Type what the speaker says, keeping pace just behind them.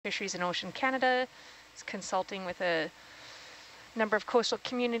Fisheries and Ocean Canada is consulting with a number of coastal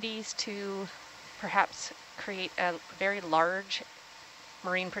communities to perhaps create a very large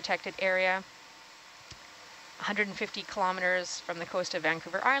marine protected area, 150 kilometers from the coast of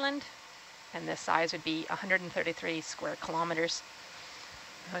Vancouver Island, and the size would be 133 square kilometers.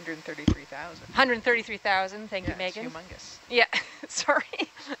 133,000. 133,000, thank you, It's Megan. humongous. Yeah, sorry.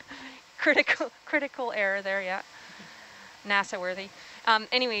 critical error there, yeah. NASA worthy.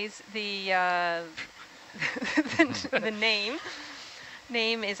 Anyways, the the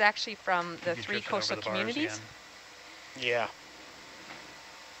name is actually from the three coastal communities. Yeah.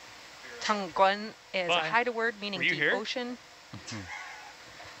 Tangguan is a Haida word meaning deep ocean.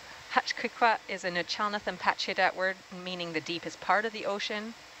 Hachkwikwa is a Nuu-chah-nulth Patchit word meaning the deepest part of the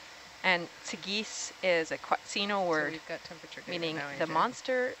ocean. And Tigis is a Quatsino word meaning the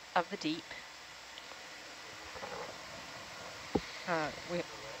monster of the deep.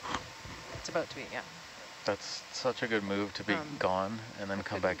 It's about to be, yeah. That's such a good move to be gone and then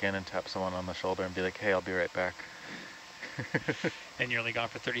come back in and tap someone on the shoulder and be like, hey, I'll be right back. And you're only gone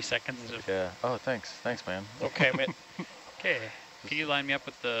for 30 seconds. Yeah. Oh, thanks. Thanks, man. Okay, man. Okay. Can you line me up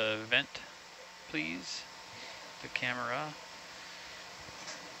with the vent, please? The camera.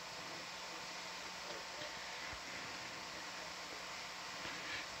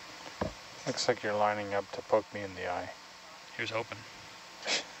 Looks like you're lining up to poke me in the eye. Here's hoping.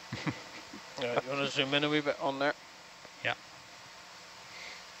 You want to zoom in a wee bit on there? Yeah.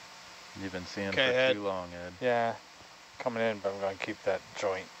 You've been seeing okay, for Ed. too long, Ed. Yeah, coming in, but I'm going to keep that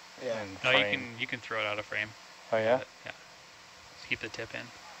joint in No, frame. you can throw it out of frame. Oh, yeah? Yeah. Just keep the tip in.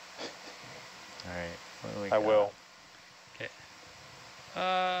 All right. What do we I got? will. Okay.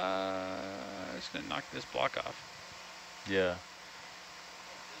 I'm just going to knock this block off. Yeah.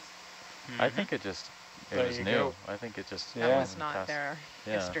 I think it just, it There was you new. go. I think it just. That was not there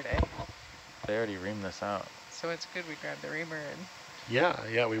yesterday. They already reamed this out. So it's good we grabbed the reamer and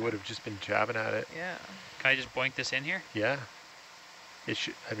Yeah, we would have just been jabbing at it. yeah. Can I just boink this in here? Yeah. It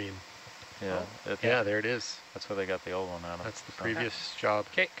should, I mean, Yeah. yeah, there it is. That's where they got the old one out of. That's the previous job.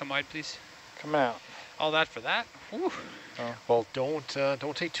 Okay, come wide, please. Come out. All that for that? Whew. Well, don't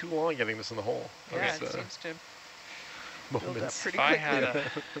take too long getting this in the hole. Yeah, Those, it seems to build up moments, pretty If I quickly. had a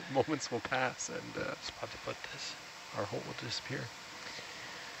moments will pass and spot to put this. our hole will disappear.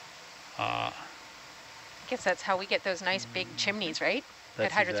 I guess that's how we get those nice big chimneys, right?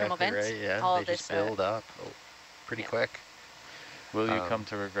 That's At hydrothermal exactly vents. right, yeah. All they of this just build up pretty quick. Will you come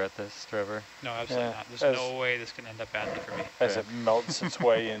to regret this, Trevor? No, absolutely not. There's no way this can end up badly for me. As it melts its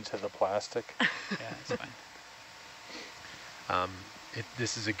way into the plastic. Yeah, it's fine.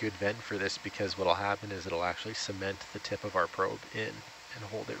 This is a good vent for this because what'll happen is it'll actually cement the tip of our probe in and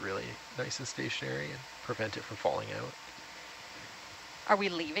hold it really nice and stationary and prevent it from falling out. Are we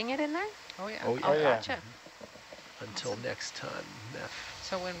leaving it in there? Oh yeah. Oh, Oh, yeah. gotcha. Until next time, Meth.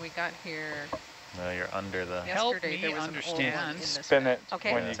 So when we got here No, you're under the. Help yesterday, me there was an old one understand. in this Spin vent. it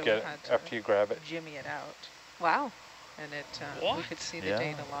Okay. when you So get we it, had to after you grab it. jimmy it out, Wow. and it What? we could see the Yeah.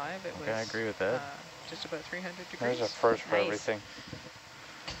 data live. It was Okay, I agree with that. Just about 300 degrees. There's a first for Nice. everything.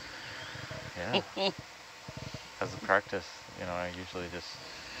 Yeah. As a practice, you know, I usually just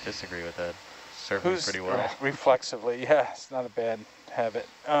disagree with that. Served me pretty well. Reflexively, yeah, it's not a bad habit.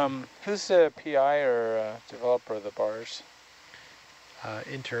 Who's the PI or developer of the bars?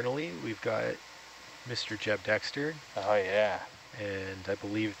 Internally, we've got Mr. Jeb Dexter, Oh, yeah. and I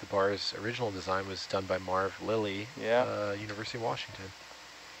believe the bar's original design was done by Marv Lilly, Yeah. University of Washington.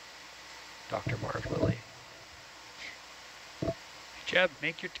 Dr. Marv Lilly. Jeb,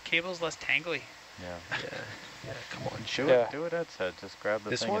 make your cables less tangly. Yeah. Yeah, come on. Do Yeah. it. Do what Ed said. Just grab the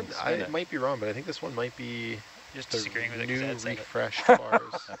This thing one, and I spin it. might be wrong, but I think this one might be Just the disagreeing with it new 'cause Ed said it. refreshed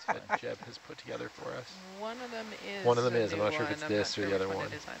bars that Jeb has put together for us. One of them is. One of them a is. I'm new not sure if one. it's I'm this not or sure the which other one.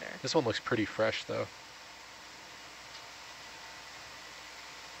 It is either. This one looks pretty fresh, though.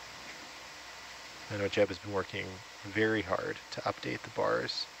 I know Jeb has been working very hard to update the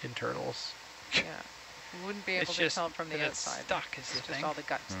bar's internals. Yeah. We wouldn't be able It's to just tell from the that it's outside. stuck is It's the just thing. all the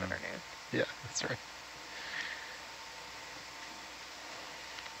guts that are new. Yeah, that's right.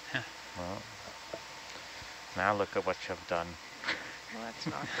 Well, now look at what you've done. Well, that's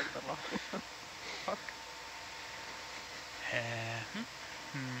an awkward little hook.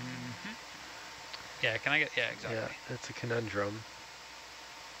 Yeah, can I get, yeah, exactly. Yeah, that's a conundrum.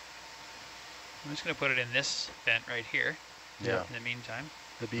 I'm just going to put it in this vent right here Yeah. in the meantime.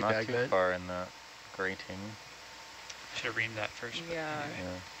 The Not B-bag too vent. far in the grating. Should have reamed that first. but Yeah. anyway.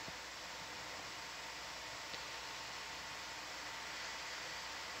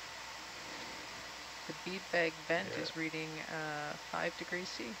 Yeah. The bead bag vent Yeah. is reading 5 degrees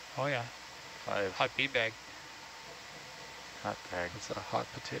C. Oh yeah, 5. hot bead bag, Hot bag. It's a hot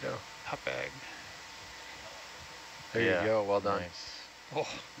potato. hot bag. There Yeah, you go. Well done. Nice. Oh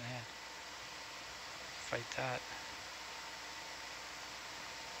man, fight that.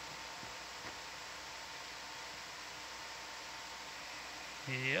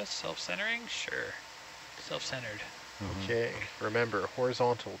 Yes, self-centering, sure. Self-centered. Mhm. Okay. Remember,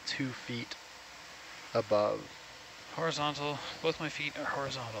 horizontal 2 feet above. Horizontal, both my feet are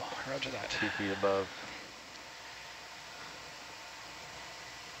horizontal. Roger that. 2 feet above.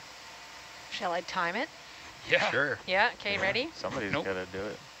 Shall I time it? Yeah, Sure. Yeah, okay, Yeah, ready? Somebody's Nope. got to do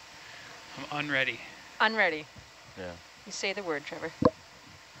it. I'm unready. Unready. Yeah. You say the word, Trevor.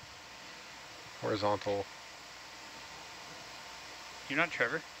 Horizontal. You're not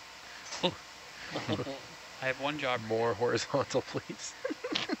Trevor. I have one job. More horizontal, please.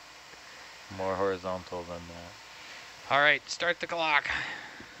 More horizontal than that. All right, start the clock.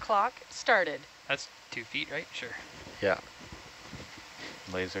 Clock started. That's 2 feet, right? Sure. Yeah.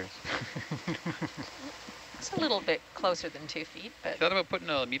 Lasers. It's a little bit closer than 2 feet, but Thought about putting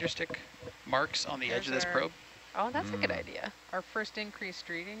a meter stick marks on the edge of this There's our- probe? oh, that's a good idea. Our first increased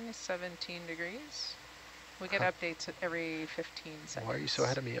reading is 17 degrees. We get Huh. updates at every 15 seconds. Why are you so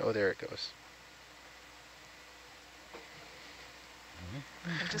ahead of me? Oh, there it goes.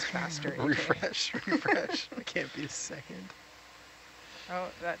 I'm just faster. EK. Refresh, refresh. I can't be a second. Oh,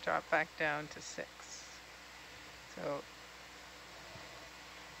 that dropped back down to 6. So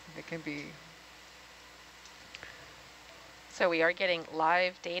it can be. So we are getting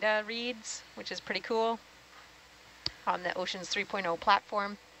live data reads, which is pretty cool, on the Oceans 3.0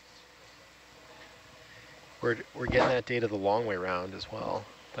 platform. We're getting that data the long way round as well.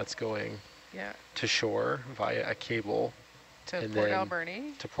 That's going Yeah, to shore via a cable to And Port then-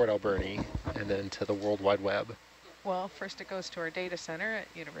 Alberni. to Port Alberni and then to the World Wide Web. Well, first it goes to our data center at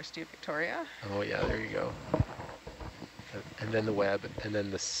University of Victoria. Oh yeah, there you go. And then the web, and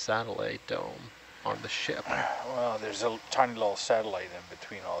then the satellite dome on the ship. Well, there's a tiny little satellite in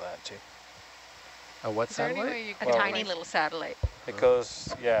between all that too. A what Is there any satellite? way you A can tiny like- little satellite. It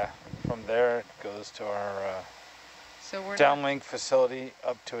goes, yeah, from there it goes to our So we're not, downlink facility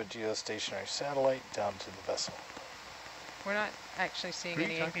up to a geostationary satellite down to the vessel. we're not actually seeing Who are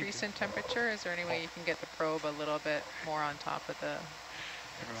you any talking increase to? in temperature. Is there any way you can get the probe a little bit more on top of the?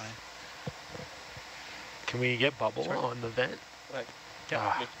 Never mind. Can we get bubble Sorry. on the vent?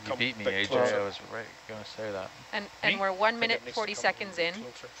 Ah, You beat me, bit AJ. closer. I was right going to say that. And Me? we're 1 minute 40 seconds in.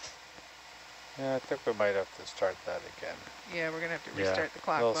 Yeah, I think we might have to start that again. Yeah, we're gonna have to Yeah. restart the A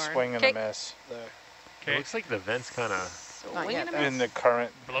clock little barn. swing and Okay. a miss. It Okay, looks like the vent's kind of Not Swing yet, and a though. In the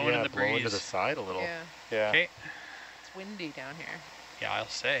current, blowing in the blowing breeze. to the side a little. Yeah, yeah. Okay, it's windy down here. yeah, I'll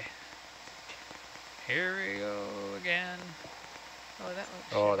say. Here we go again. Oh, that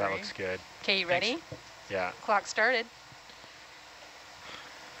looks. Oh, that shivery. looks good. Okay, you ready? Yeah. Clock started.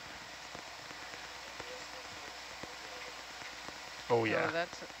 Oh yeah. Oh,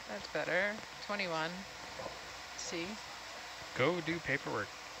 that's better. 21. C. Go do paperwork.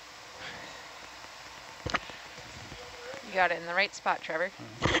 You got it in the right spot, Trevor.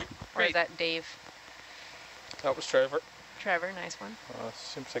 Or is Great. that Dave? That was Trevor. Trevor, nice one.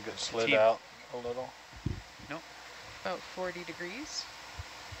 Seems like it slid Team. out a little. About 40 degrees.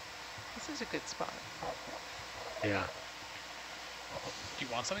 This is a good spot. Yeah. Do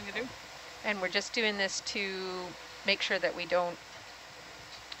you want something to do? And we're just doing this to make sure that we don't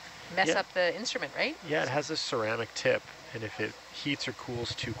mess Yeah. up the instrument, right? Yeah, it has a ceramic tip, and if it heats or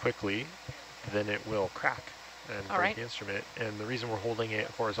cools too quickly, then it will crack and All break right. the instrument. And the reason we're holding it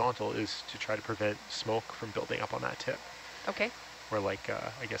horizontal is to try to prevent smoke from building up on that tip, Okay. or like,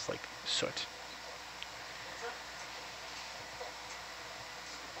 I guess like soot.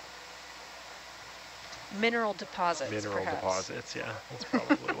 Mineral deposits, Mineral perhaps. deposits, yeah. That's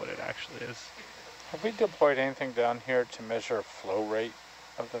probably what it actually is. Have we deployed anything down here to measure flow rate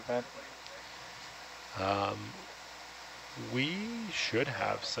of the vent? We should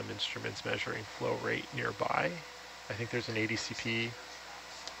have some instruments measuring flow rate nearby. I think there's an ADCP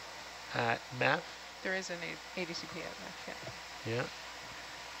at MEF. There is an ADCP at that, yeah. Yeah.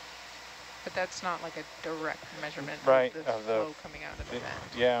 But that's not like a direct measurement Right, of the of the- flow coming out of the vent.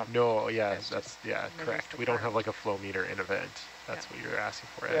 Yeah, No, yeah, That's that's, just yeah, measures correct. the We don't current. have like a flow meter in a vent. That's Yeah. what you're asking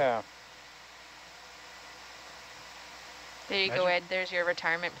for, Ed. yeah. There you go, Measure. Ed. There's your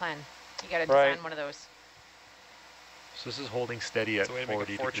retirement plan. You got to design Right. one of those. So this is holding steady at It's a way to make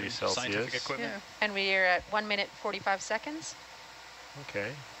 40 a fortune degrees with scientific Celsius. equipment. Yeah. And we are at 1 minute 45 seconds.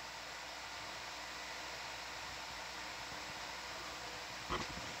 Okay.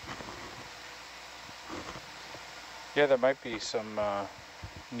 Yeah, there might be some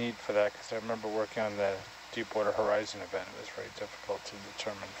need for that because I remember working on the Deepwater Horizon event. It was very difficult to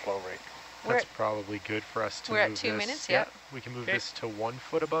determine flow rate. That's probably good for us to we're move at 2 this. minutes, Yeah, yep. we can move Okay. this to 1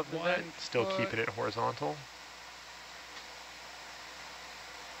 foot above the 1 vent, still foot. keeping it horizontal.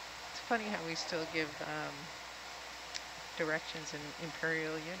 It's funny how we still give directions in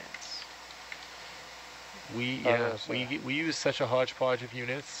imperial units. We use such a hodgepodge of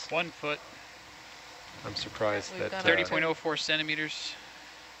units. 1 foot, I'm surprised We've that done 30.04 centimeters.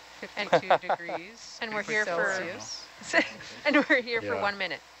 52 degrees. And we're here for Celsius. and we're here for Yeah. 1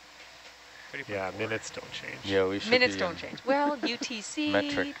 minute. 30.4. minutes don't change. Yeah, we should Minutes be don't in change. Well, UTC,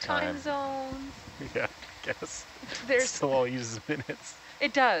 metric time time. zones. Yeah, I guess. There's Still all uses minutes.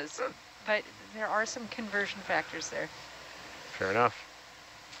 it does, but there are some conversion factors there. Fair enough.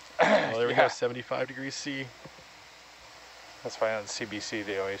 Well, there we Yeah. go, 75 degrees C. That's why on CBC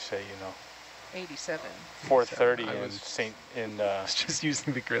they always say, 87. 4:30 I in was- in It's just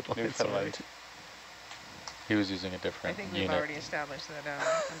using the grid lines. Sorry. Newfoundland. He was using a I different think we've unit. already established that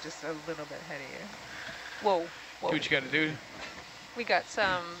I'm just a little bit ahead of you. Whoa, Do whoa. what you got to do. We got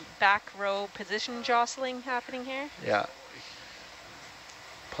some back row position jostling happening here. Yeah.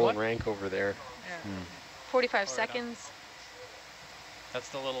 Pulling What? rank over there. Yeah. 45 right on. seconds. That's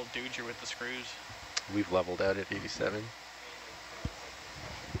the little dude with the screws. We've leveled out at 87.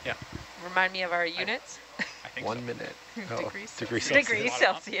 Yeah, Remind me of our units. I think 1 so. minute. Degrees Degrees Celsius. Degrees Bottom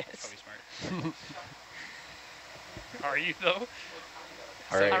up, Celsius. that's probably smart. Are you though?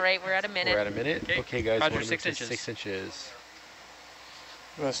 All right. All right, we're at a minute. We're at a minute. Okay. Okay, guys. Roger, wanna move 6 to inches. 6 inches.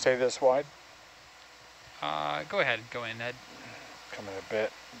 You want to stay this wide? Go ahead, go in, Ed. Coming a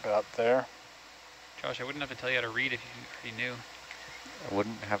bit about there. Josh, I wouldn't have to tell you how to read if you already knew. I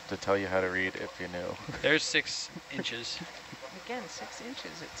wouldn't have to tell you how to read if you knew. There's 6 inches. Again, 6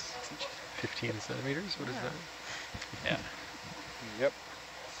 inches. It's 15 centimeters? What is Yeah. that? Yeah. Yep.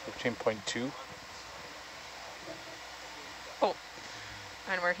 15.2. Oh,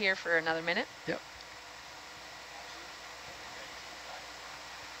 and we're here for another minute. Yep.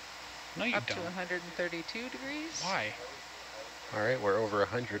 No, you up don't. to 132 degrees. Why? All right, we're over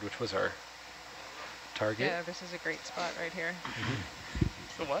 100, which was our target. Yeah, this is a great spot right here.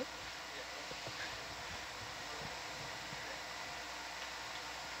 So what?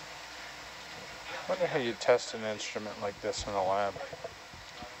 I wonder how you test an instrument like this in a lab.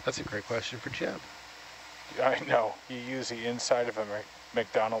 That's a great question for Jeb. I know. You use the inside of a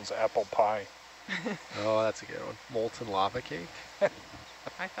McDonald's apple pie. Oh, that's a good one. Molten lava cake?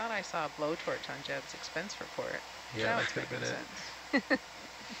 I thought I saw a blowtorch on Jeb's expense report. Yeah, Now that it's could have been making it. sense.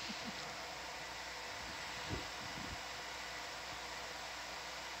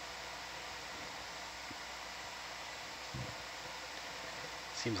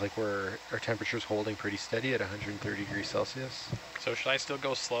 Seems like our temperature's holding pretty steady at 130 degrees Celsius. So should I still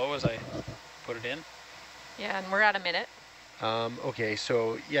go slow as I put it in? Yeah, and we're at a minute. Okay,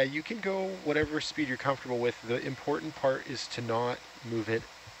 so yeah, you can go whatever speed you're comfortable with. The important part is to not move it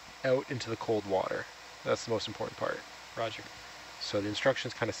out into the cold water. That's the most important part. Roger. So the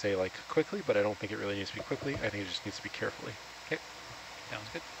instructions kind of say like quickly, but I don't think it really needs to be quickly. I think it just needs to be carefully. Okay. Sounds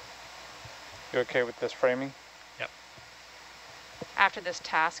good. You okay with this framing? Yep. After this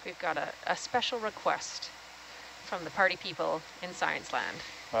task, we've got a special request from the party people in Science Land.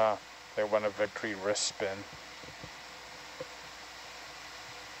 They want a victory wrist spin.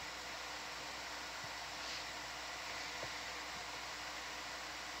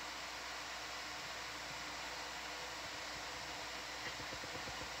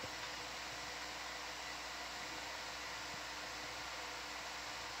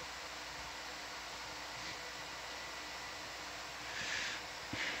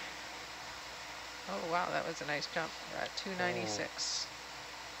 Oh, wow, that was a nice jump. We're at 296.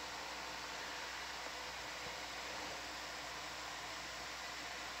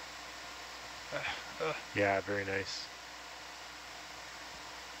 Yeah, very nice.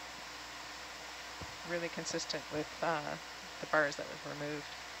 Really consistent with the bars that was removed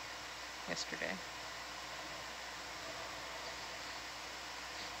yesterday.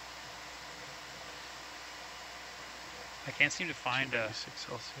 I can't seem to find 296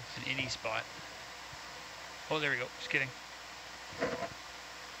 Celsius. an any spot. Oh, there we go. Just kidding.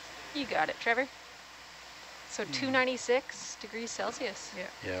 You got it, Trevor. So 296 degrees Celsius. Yeah.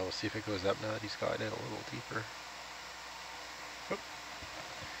 Yeah, we'll see if it goes up now that he's gotten it a little deeper.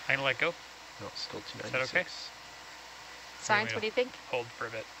 I'm gonna let go. No, it's still that 296. okay? Science, what do you think? Hold for a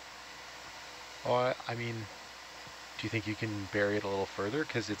bit. Oh, I mean, do you think you can bury it a little further?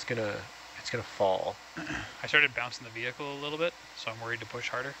 Because it's gonna fall. I started bouncing the vehicle a little bit, so I'm worried to push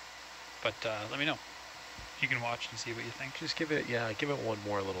harder. But let me know. You can watch and see what you think. Just give it, yeah, give it one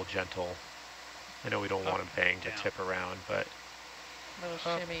more little gentle. I know we don't want to bang down. to tip around, but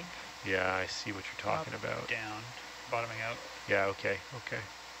Little Up. shimmy. yeah, I see what you're talking Up, about. Down, bottoming out. Yeah, okay, okay.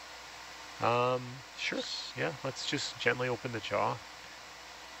 Sure. Yeah, let's just gently open the jaw.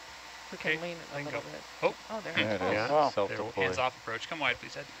 We can Okay, lean it I a can little go. bit. Oh, Oh, there There it it is. is. Yeah. Wow. Self-deploy. hands off approach. Come wide,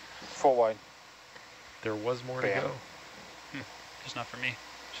 please, Ed. Full wide. There was more to Bam. go. Just not for me.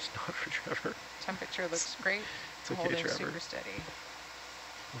 Just not for Trevor. Temperature looks great. It's okay, Holding Trevor. super steady.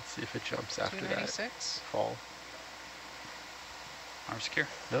 Let's see if it jumps after that 296. fall. Arm secure.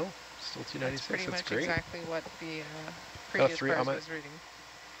 No, still 296. That's pretty much great. exactly what the previous three, bars I'm at- was reading.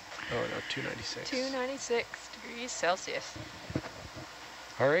 Oh no, 296. 296 degrees Celsius.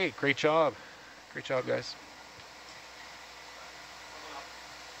 All right, great job. Great job, guys.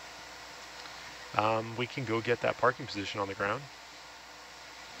 We can go get that parking position on the ground.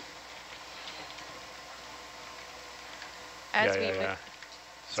 As yeah, we yeah, would, yeah.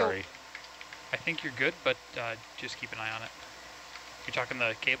 Sorry. I think you're good, but just keep an eye on it. You're talking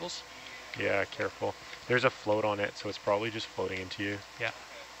the cables? Yeah, careful. There's a float on it, so it's probably just floating into you. Yeah.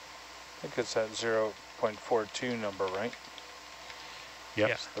 I think it's that 0.42 number, right? Yep.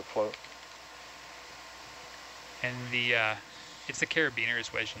 Yeah. It's the float. And the it's the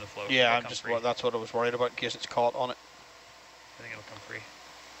carabiners wedged in the float. Yeah, It'll I'm come just free. that's what I was worried about in case it's caught on it. I think it'll come free.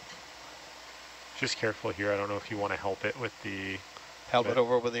 Just careful here. I don't know if you want to help it with the Held it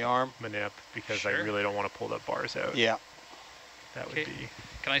over with the arm. manip because I Sure. really don't want to pull the bars out. Yeah. That would Okay. be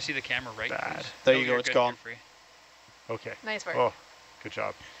Can I see the camera right, bad. please? There No, you go, you're it's good, gone. you're free. okay. nice work. Oh, good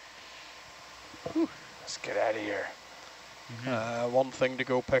job. Let's get out of here. One thing to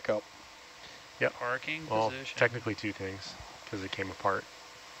go pick up. Yep. Parking Well, position. technically two things because it came apart.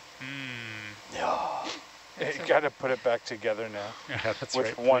 That's You a- got to put it back together now Yeah, that's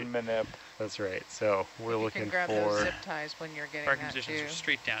with right. one minute. That's right. So we're You looking can grab those for. zip ties when you're getting Parking that positions too. are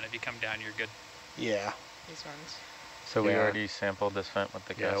straight down. If you come down, you're good. Yeah. These ones. So we Yeah. already sampled this vent with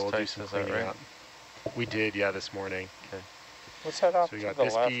the Yeah, gas we'll do types, some is that cleaning right? up. We did, yeah, this morning. Okay. Let's head off So we to got the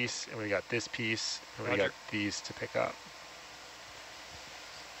this left. piece, and we got this piece, and we Roger. got these to pick up.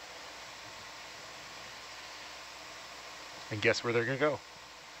 And guess where they're gonna go?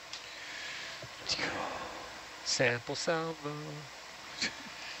 Sample salvo.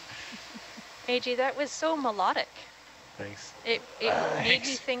 AJ, that was so melodic. Thanks. It made me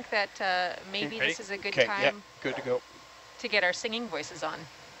Thanks. think that maybe Ready? this is a good Okay, time yep, good to go. to get our singing voices on.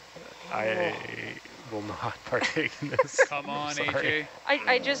 I will not partake in this. Come on, Sorry. AJ.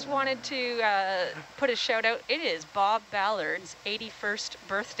 I just wanted to put a shout out. It is Bob Ballard's 81st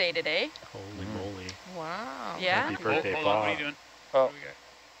birthday today. Holy moly. Wow. Yeah. Happy birthday, Hold on, what are you Bob. doing? Oh, What do we got?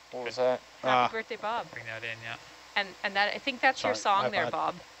 what was that? Happy birthday, Bob. Bring that in, yeah. And that I think that's your Sorry, my song there, bad.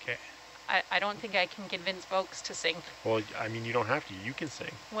 Bob. Okay. I don't think I can convince folks to sing. Well, I mean, you don't have to. You can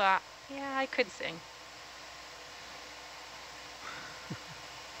sing. Well, yeah, I could sing.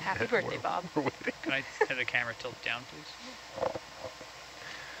 Happy birthday, Bob. We're waiting. Can I have the camera tilt down, please?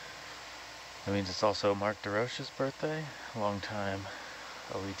 That means it's also Mark DeRoche's birthday. Long time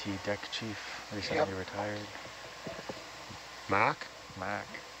OET deck chief, recently retired. Mac? Mac.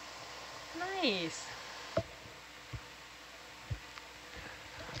 Nice.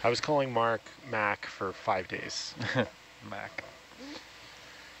 I was calling Mark Mac for 5 days. Mac.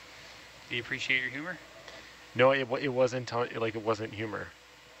 Do you appreciate your humor? No, it wasn't like it wasn't humor.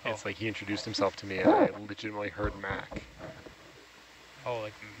 Oh. It's like he introduced himself to me, and I legitimately heard Mac, Oh,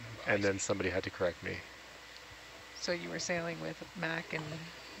 like. and then somebody had to correct me. So you were sailing with Mac and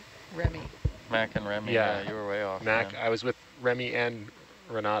Remy. Mac and Remy. Yeah. Yeah, you were way off. Mac, man. I was with Remy and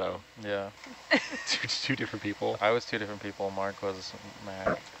Renato, Yeah. two different people. I was two different people. Mark was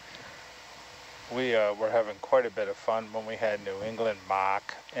Mac. We were having quite a bit of fun when we had New England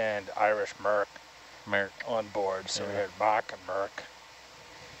Mock and Irish Merc Merc. on board. So we Yeah. had Mock and Merc.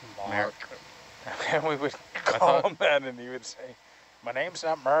 Merc. And we would call him that, and he would say, "My name's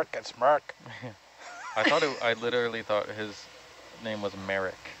not Merc, it's Merc." I literally thought his name was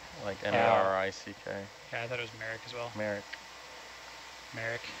Merrick, like M-A-R-I-C-K. Yeah, I thought it was Merrick as well. Merrick.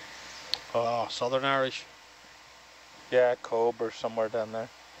 Merrick. Oh, Southern Irish. Yeah, Cobe or somewhere down there.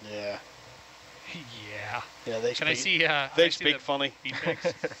 Yeah. Yeah. Yeah, they Can I speak. see? They can I see speak the funny.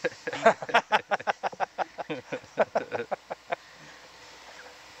 beanbags?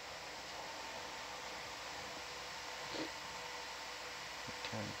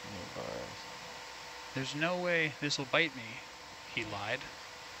 There's no way this will bite me. He lied.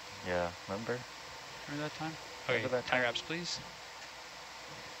 Yeah, remember? Remember that time? Okay, Remember that tie time? wraps, please.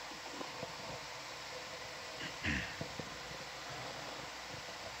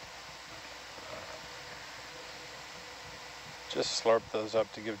 Just slurp those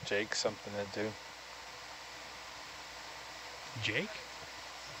up to give Jake something to do. Jake?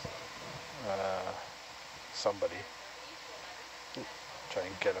 Somebody. Try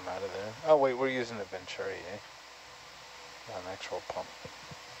and get him out of there. Oh wait, we're using a Venturi, eh? Not an actual pump.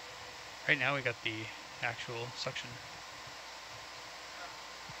 Right now we got the actual suction.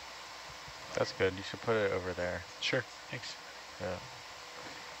 That's good. You should put it over there. Sure. Thanks. Yeah.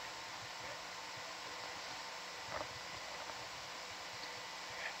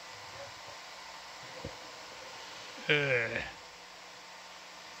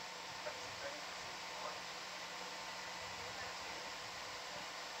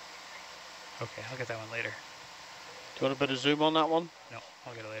 Okay, I'll get that one later. Do you want a bit of zoom on that one? No,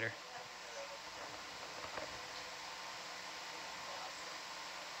 I'll get it later.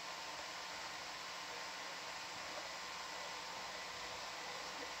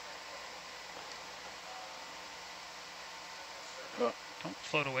 Don't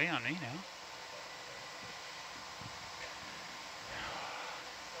float away on me now.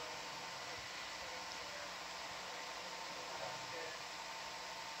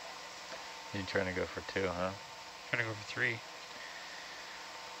 You're trying to go for 2, huh? Trying to go for 3.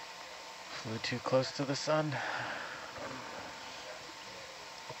 Flew too close to the sun.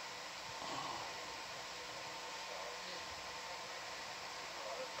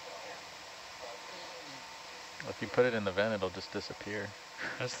 If you put it in the vent, it'll just disappear.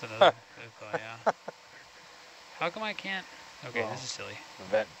 That's another thought, yeah. How come I can't? Okay, Well, this is silly.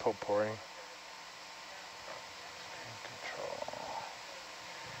 Vent potpourri. Control.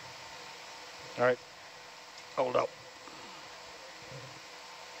 All right. Hold up.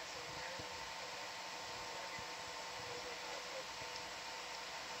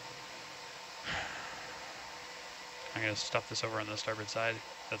 I'm going to stuff this over on the starboard side.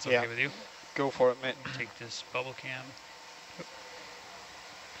 That's okay Yeah. with you? Go for it, mate. Take this bubble cam.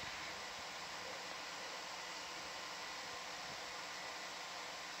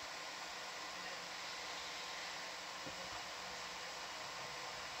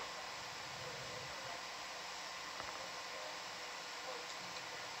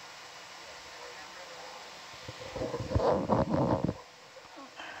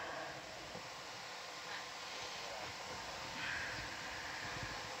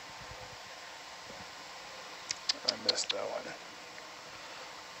 I missed that one.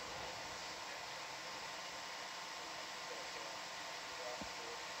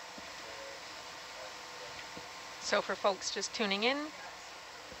 So for folks just tuning in,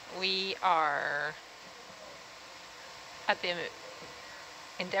 we are at the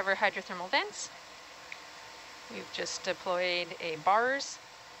Endeavour hydrothermal vents. We've just deployed a bars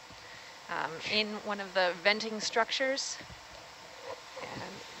in one of the venting structures. And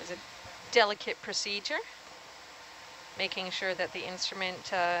it was a delicate procedure, making sure that the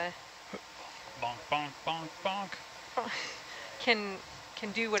instrument Bonk, bonk, bonk, bonk.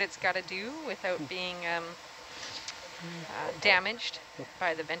 can do what it's got to do without being damaged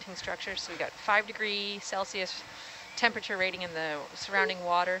by the venting structure. So we got 5°C temperature rating in the surrounding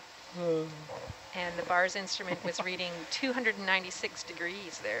water. And the BARS instrument was reading 296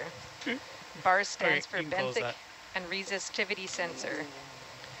 degrees there. BARS stands for you can close benthic that. and resistivity sensor.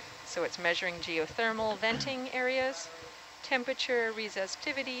 So it's measuring geothermal venting areas, temperature,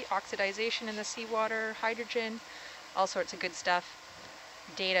 resistivity, oxidization in the seawater, hydrogen, all sorts of good stuff.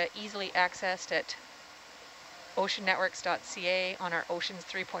 Data easily accessed at oceannetworks.ca on our Oceans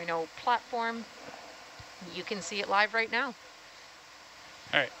 3.0 platform. You can see it live right now.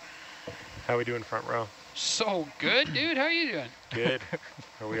 All right. How we doing front row? So good, dude. How are you doing? Good.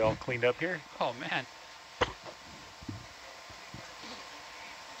 Are we all cleaned up here? Oh, man.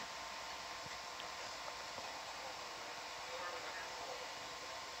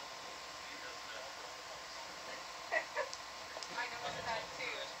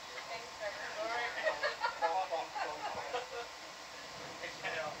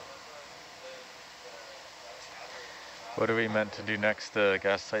 What are we meant to do next? The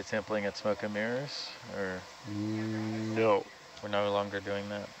gas site sampling at Smoke and Mirrors? Or No. we're no longer doing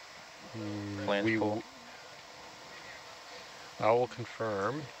that? Plans We pool? I will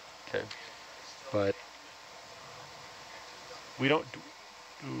confirm, Okay. but we don't.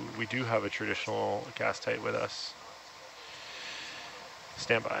 We do have a traditional gas tight with us.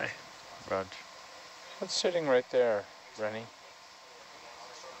 Stand by. Roger. What's sitting right there, Rennie?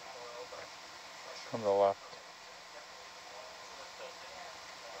 On the left.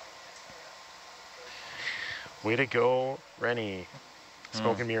 Way to go, Rennie.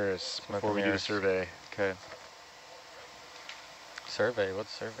 Smoke and mirrors Smoke before and we do the mirrors. survey. Okay. Survey?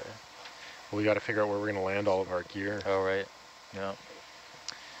 What's survey? We got to figure out where we're going to land all of our gear. Oh, right. Yeah.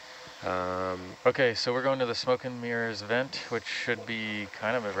 Um, Okay, so we're going to the smoke and mirrors vent, which should be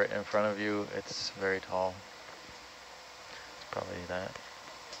kind of right in front of you. It's very tall. It's probably that.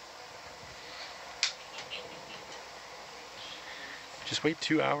 just wait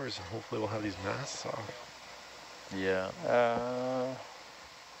 2 hours and hopefully we'll have these masks off. Yeah.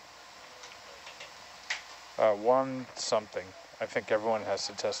 One something. I think everyone has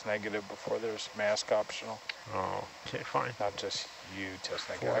to test negative before there's mask optional. Oh, okay, fine. Not just you test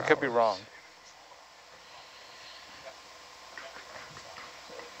negative. 4 I could be hours. wrong.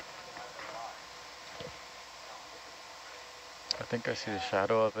 I think I see the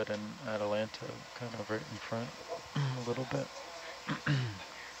shadow of it in Atalanta, kind of right in front, a little bit.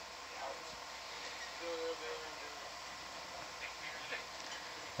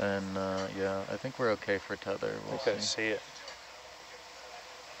 And yeah, I think we're okay for tether. I We'll think I see. see it.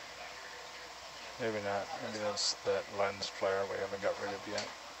 Maybe not. Maybe that's that lens flare we haven't got rid of yet.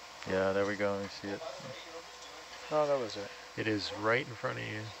 Yeah, there we go. We see it. Oh, that was it. It is right in front of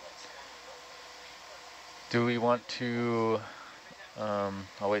you. Do we want to?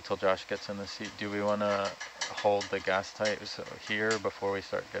 I'll wait till Josh gets in the seat. Do we want to hold the gas tight here before we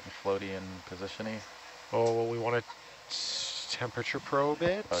start getting floaty and positiony? Oh, well, we want to temperature probe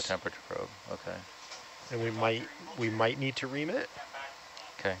it. Oh, temperature probe. Okay. And we might need to ream it.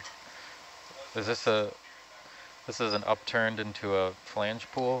 Okay. Is this is an upturned into a flange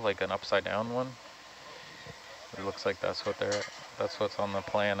pool, like an upside down one? It looks like that's what's on the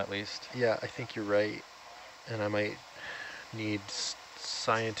plan at least. Yeah, I think you're right. And I might need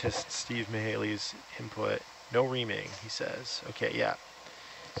scientist Steve Mahaley's input. No reaming, he says. Okay, yeah.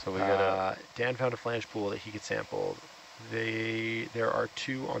 So we gotta. Dan found a flange pool that he could sample. There are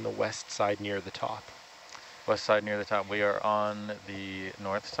 2 on the west side near the top. West side near the top. We are on the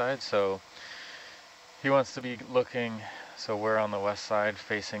north side, so he wants to be looking. So we're on the west side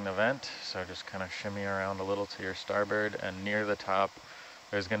facing the vent. So just kind of shimmy around a little to your starboard, and near the top,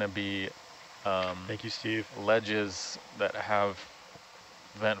 there's going to be Thank you, Steve. ledges that have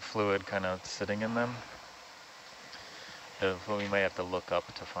vent fluid kind of sitting in them. We may have to look up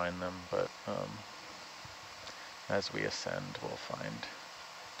to find them, but as we ascend, we'll find.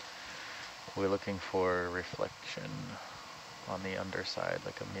 We're looking for reflection on the underside,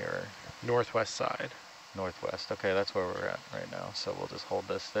 like a mirror. Northwest side. Northwest. Okay, that's where we're at right now. So we'll just hold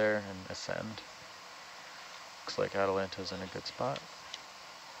this there and ascend. Looks like Atalanta's in a good spot.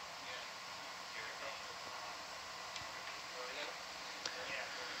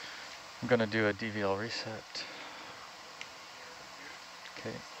 I'm gonna do a DVL reset. Okay,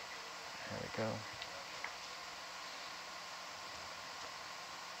 there we go.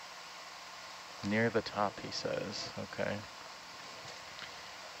 Near the top, he says. Okay.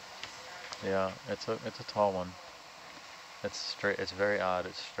 Yeah, it's a tall one. It's straight. It's very odd.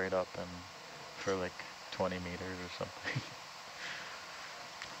 It's straight up and for like 20 meters or something.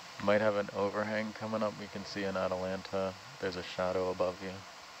 Might have an overhang coming up. We can see in Atalanta. There's a shadow above you,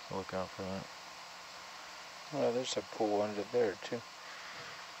 so look out for that. Well, there's a pool under there too.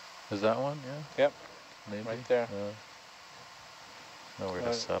 Is that one? Yeah. Yep. Maybe. Right there. Nowhere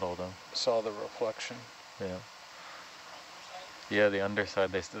to settle though. Saw the reflection. Yeah. Yeah, the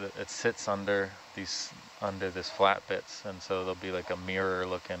underside. It sits under this flat bits, and so there'll be like a mirror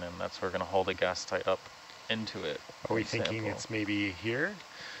looking, and that's where we're gonna hold the gas tight up into it. Are we thinking sample. it's maybe here?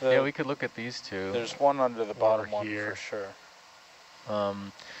 Yeah, we could look at these two. There's one under the bottom Or one here. for sure.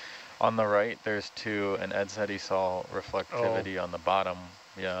 On the right, there's 2, and Ed said he saw reflectivity on the bottom.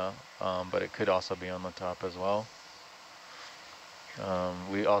 Yeah, but it could also be on the top as well.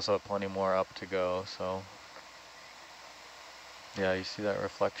 We also have plenty more up to go, so. Yeah, you see that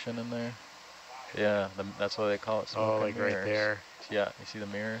reflection in there? Yeah, that's what they call it. Smoke and Like mirrors. right there. Yeah, you see the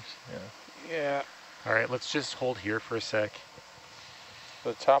mirrors? Yeah. Yeah. All right, let's just hold here for a sec.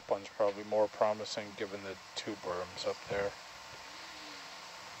 The top one's probably more promising given the 2 berms up there.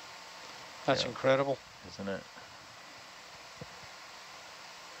 That's Yeah. incredible. Isn't it?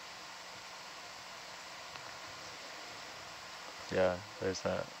 Yeah, there's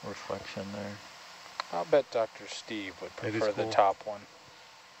that reflection there. I'll bet Dr. Steve would That is prefer the cool. top one.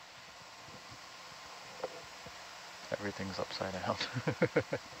 Everything's upside down.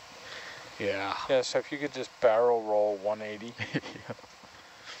 Yeah. Yeah, so if you could just barrel roll 180. Yeah.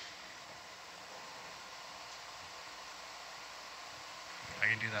 I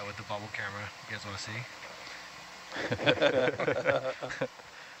can do that with the bubble camera. You guys want to see?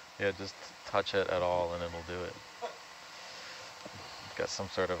 Yeah, just touch it at all and it'll do it. Got some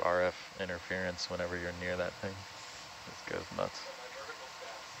sort of RF interference whenever you're near that thing. This goes nuts.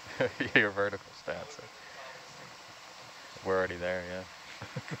 Your vertical stats. We're already there, yeah.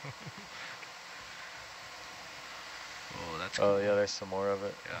 Oh, that's cool. Oh yeah, there's some more of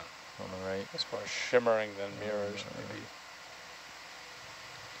it Yeah. on the right. It's more shimmering than mirrors, maybe.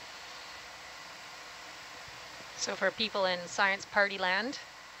 So for people in science party land,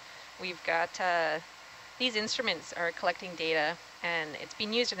 we've got these instruments are collecting data, and it's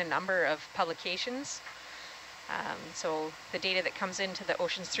been used in a number of publications. So the data that comes into the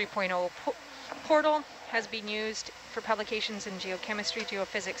Oceans 3.0 portal has been used for publications in geochemistry,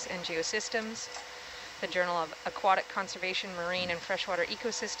 geophysics, and geosystems, the Journal of Aquatic Conservation, Marine and Freshwater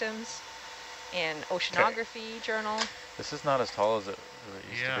Ecosystems, in Oceanography Journal. This is not as tall as it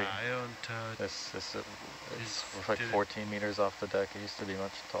used to be. Yeah, I don't. It's like 14 meters off the deck. It used to be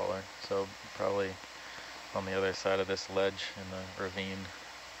much taller. So probably on the other side of this ledge in the ravine,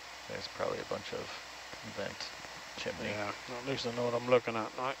 there's probably a bunch of vent chimney. Yeah, at least I know what I'm looking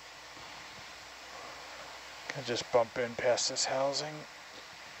at now. Can I just bump in past this housing?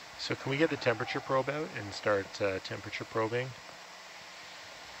 So can we get the temperature probe out and start temperature probing?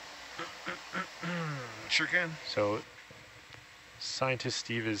 Sure can. So scientist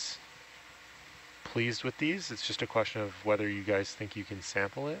Steve is pleased with these. It's just a question of whether you guys think you can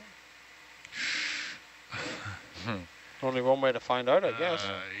sample it. Only one way to find out, I guess.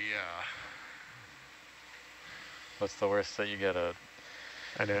 Yeah. What's the worst that you get?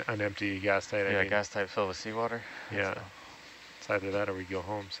 An empty gas tank. I Yeah, mean, gas type filled with seawater? Yeah. So, It's either that or we go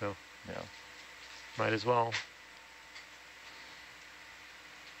home, so yeah. might as well.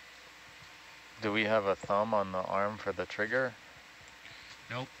 Do we have a thumb on the arm for the trigger?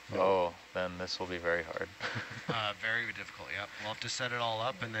 Nope. Oh, then this will be very hard. Very difficult, yep. We'll have to set it all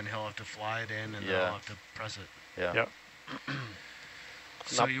up, and then he'll have to fly it in, and then Yeah. I'll have to press it. Yeah. Yep.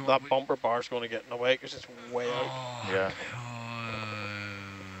 So that bumper bar's going to get in the way because it's way out. Oh, Yeah.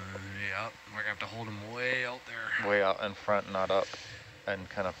 Yeah, we're going to have to hold him way out there. Way out in front, not up. And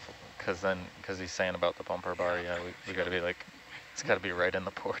kind of, because he's saying about the bumper bar, yeah, we got to be like, it's got to be right in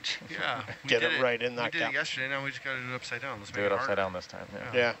the porch. Yeah. Get it right in that We did gap. it yesterday, now we just got to do it upside down. Let's Do make it upside harder. down this time,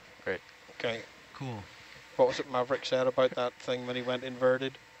 yeah. Yeah. Great. Okay. Cool. What was it Maverick said about that thing when he went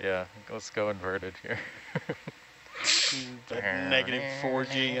inverted? Yeah, let's go inverted here. The negative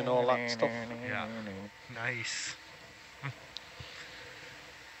 4G and all that stuff. Yeah. Nice.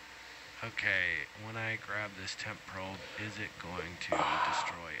 Okay, when I grab this temp probe, is it going to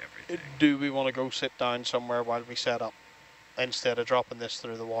destroy everything? Do we want to go sit down somewhere while we set up instead of dropping this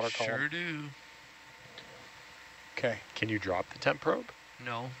through the water column? Sure do. Okay. Can you drop the temp probe?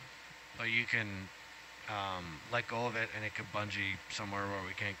 No, but you can let go of it, and it could bungee somewhere where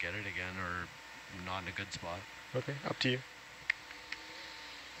we can't get it again, or not in a good spot. Okay, up to you.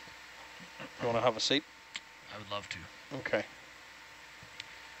 You want to have a seat? I would love to. Okay.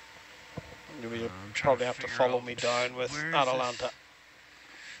 You I'm trying probably have to figure follow out me down with where is Atalanta. this?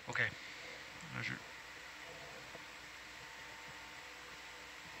 Okay. Measure.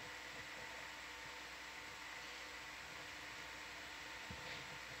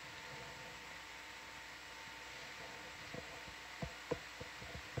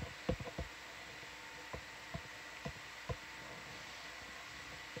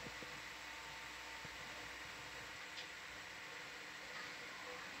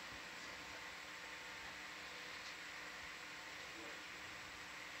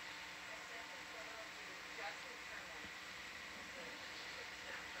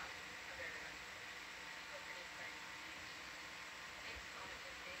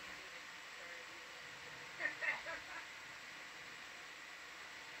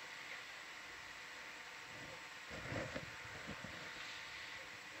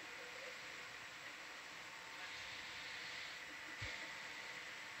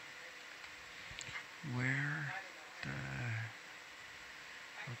 Where the...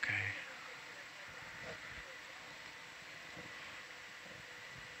 Okay.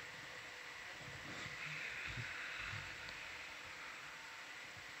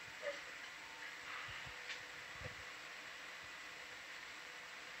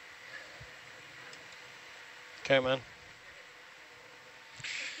 Okay, man.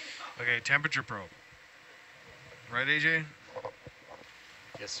 Okay, temperature probe. Right, AJ?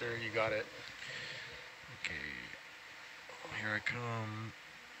 Yes, sir, you got it. Okay. Here I come.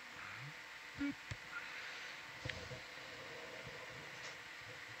 Boop.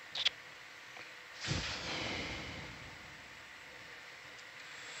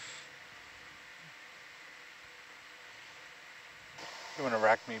 You want to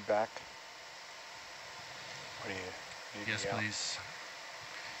rack me back? What do you need? Yes, me out? please.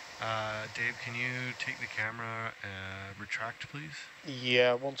 Dave, can you take the camera, retract, please?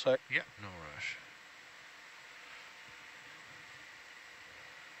 Yeah, one sec. Yeah, no rush.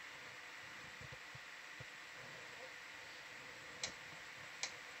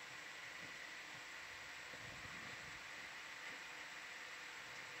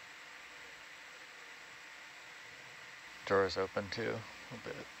 Drawer's open too, a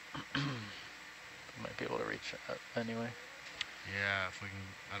bit. Might be able to reach out anyway. Yeah, if we can,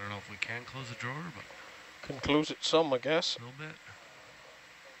 I don't know if we can close the drawer, but Can close it some, I guess. a little bit.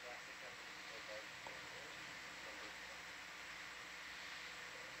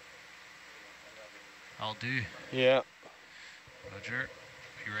 I'll do. Yeah. Roger.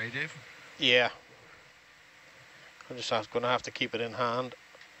 You ready, Dave? Yeah. I'm just going to have to keep it in hand.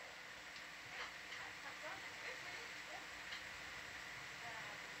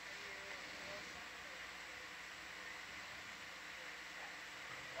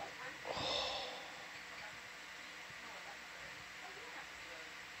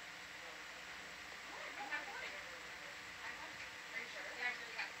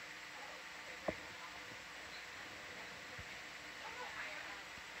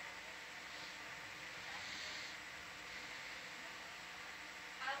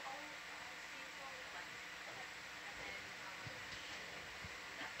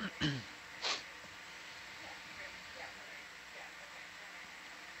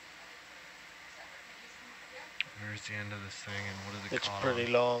 Where's the end of this thing and what is it It's caught pretty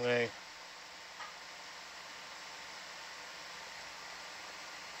on? long, eh?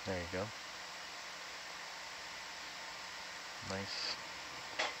 There you go. Nice.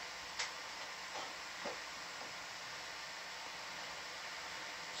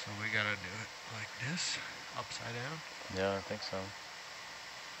 So we gotta do it like this, upside down. Yeah, I think so.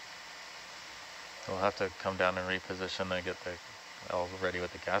 We'll have to come down and reposition to get the all ready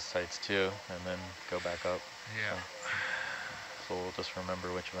with the gas sights too, and then go back up. Yeah. So we'll just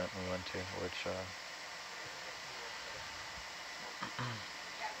remember which event we went to, which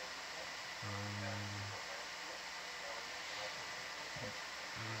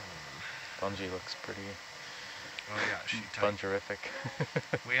bungee looks pretty Oh yeah, she tight. bungerific.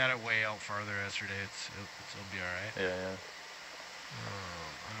 We had it way out farther yesterday. It'll be all right. Yeah, yeah.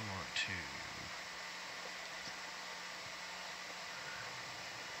 I want to.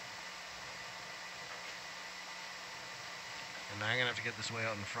 And I'm gonna have to get this way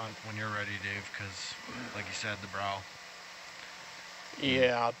out in front when you're ready, Dave, because, like you said, the brow.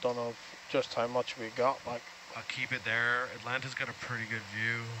 Yeah, I don't know just how much we got. Like, I'll keep it there. Atlanta's got a pretty good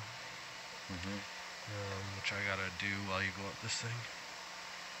view, Mm-hmm. which I gotta do while you go up this thing.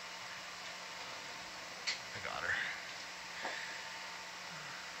 I got her.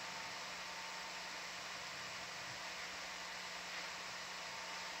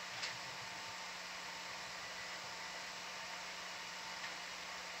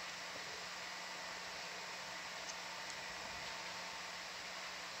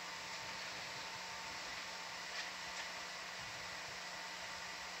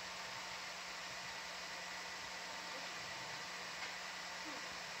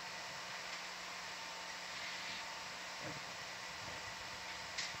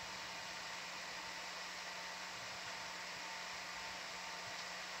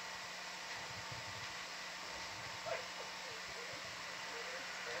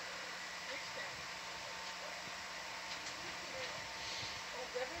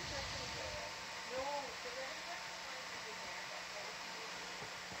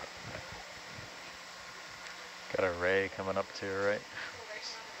 Got a ray coming up to your right.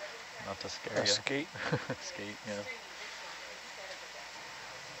 Not to scare A you. skate. Skate, yeah.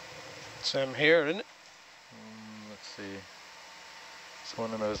 same here, isn't it? Let's see. It's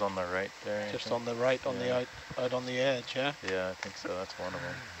one of those on the right there. I Just think. on the right, on the Yeah. out on the edge, yeah? Yeah, I think so. That's one of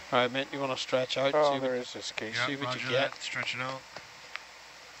them. All right, mate, you want to stretch out? Oh, see there what, is a skate. Yeah, See what you roger get. that. Stretch it out.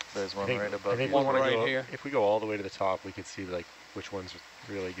 There's one I think, right I above think you. One when we right go- here. if we go all the way to the top, we can see like which one's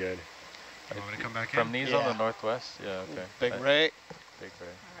really good. You want me to come back From in? these on Yeah. the northwest? Yeah, okay. Big ray. Big ray.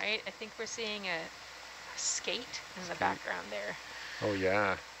 All right, I think we're seeing a skate in the Skate. background there, Oh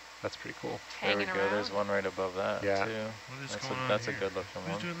yeah, that's pretty cool. There we hanging go. around. There's one right above that Yeah. too. What is That's going on that's here? a good looking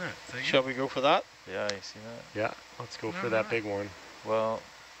Who's one. doing that? Say Shall we go for that? Yeah, you see that? Yeah, let's go for No, that no. big one. Well,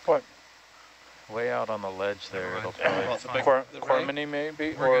 What? way out on the ledge there, Never it'll mind. probably. What, the fine. big Quar the ray? Quarmany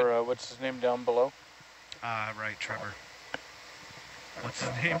maybe, We're or what's his name down below? Right, Trevor. What's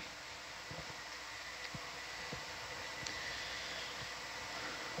his name?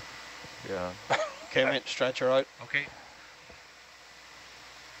 Yeah. Okay, mate, stretch her out. Okay.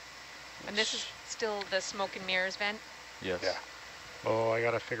 And this is still the smoke and mirrors vent. Yes. Yeah. Oh, I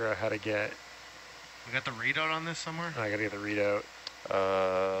gotta figure out how to get. We got the readout on this somewhere? I gotta get the readout.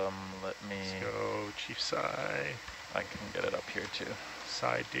 Let me. Let's go chief side, I can get it up here too.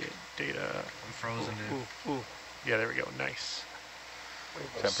 side data. I'm frozen, dude. Ooh, ooh. Yeah, there we go. Nice.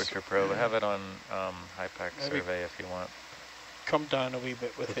 Temperature probe. I have it on HiPAC Maybe- survey if you want. Come down a wee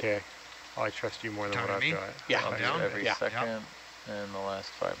bit with it. Okay. Oh, I trust you more than what Telling I've me? got. Yeah. I'll do down? every Yeah. second in the last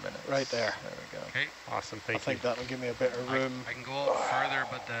 5 minutes. Right there. There we go. Okay. Awesome, I thank you. think that'll give me a bit of room. I can go up further,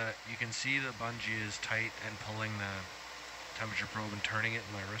 but you can see the bungee is tight and pulling the temperature probe and turning it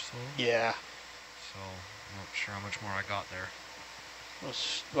in my wrist a little. Yeah. So I'm not sure how much more I got there.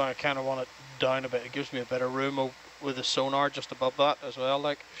 Well, I kind of want it down a bit. It gives me a bit of room with the sonar just above that as well,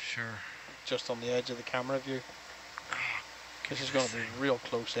 like Sure. just on the edge of the camera view. This is going to be real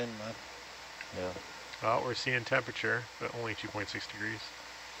close in, man. Yeah. Well, we're seeing temperature, but only 2.6 degrees.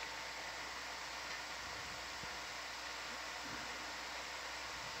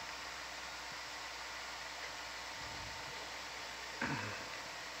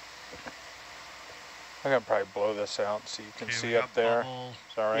 I'm gonna probably blow this out so you can Okay, we see got up there. bubble.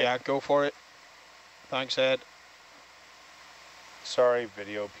 It's all right. Yeah, go for it. Thanks, Ed. Sorry,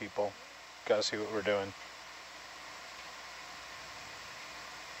 video people. Gotta see what we're doing.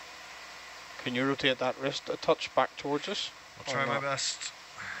 Can you rotate that wrist a touch back towards us? I'll try my best.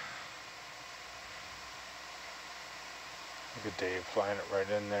 Look at Dave flying it right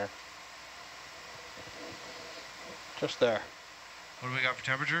in there. Just there. What do we got for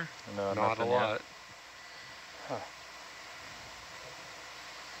temperature? No, Not a nothing yet. lot. Huh.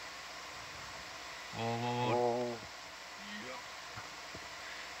 Whoa, whoa, whoa. Whoa.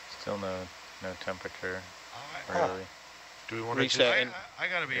 Still no temperature, Alright. really. Do we want to Reset. just... I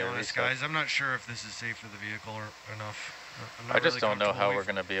gotta be Yeah, honest, reset. guys. I'm not sure if this is safe for the vehicle or enough. I'm not I just really don't know how comfortable. we're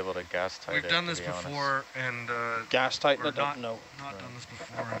going to be able to gas tight it, We've done to this be honest. before, and Gas tighten or it not, up? No. not done this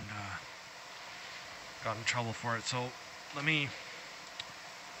before, and got in trouble for it. So let me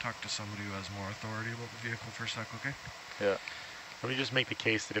talk to somebody who has more authority about the vehicle for a sec, okay? Yeah. Let me just make the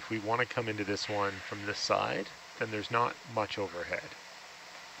case that if we want to come into this one from this side, then there's not much overhead.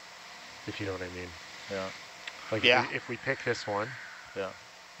 If you know what I mean. Yeah. Like Yeah. if we pick this one Yeah.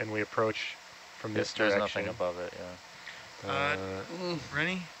 and we approach from this There's direction. nothing above it, yeah.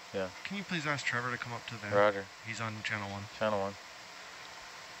 Rennie? Yeah. Can you please ask Trevor to come up to there? Roger. He's on channel 1. Channel 1.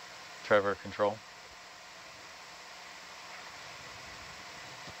 Trevor, control.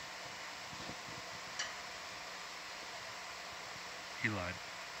 He lied.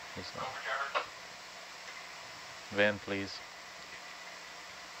 He's not. Van, please.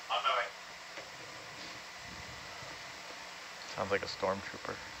 Sounds like a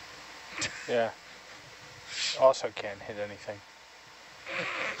stormtrooper. Yeah. Also can't hit anything.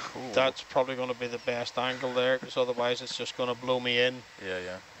 Cool. That's probably going to be the best angle there, because otherwise it's just going to blow me in. Yeah,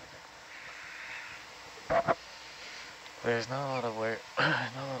 yeah. There's not a lot of way,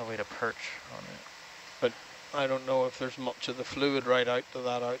 to perch on it. I don't know if there's much of the fluid right out to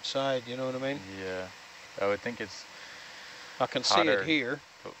that outside, you know what I mean? Yeah, I would think it's I can see hotter it here.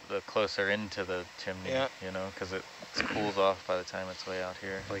 the closer into the chimney, Yeah. you know, because it cools off by the time it's way out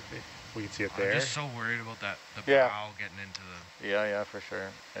here. Like we can see it I'm there. just so worried about the Yeah. bow getting into the... Yeah, yeah, for sure.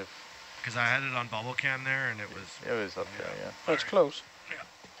 If Because I had it on bubble cam there, and it was... it was up there, yeah. Oh, it's close. I'm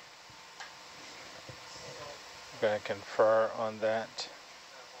gonna confer on that.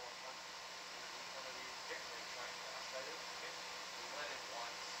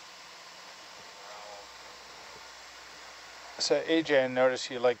 So AJ, I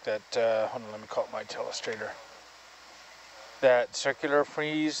noticed you like that, hold on, let me call it my telestrator. That circular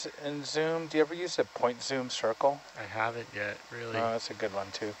freeze and zoom, do you ever use a point zoom circle? I haven't yet, really. Oh, that's a good one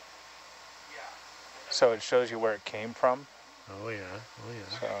too. So it shows you where it came from. Oh yeah, oh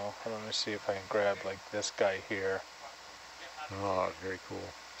yeah. So hold on, let me see if I can grab like this guy here. Oh, very cool.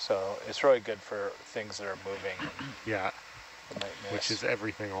 So it's really good for things that are moving. Yeah, You might miss. which is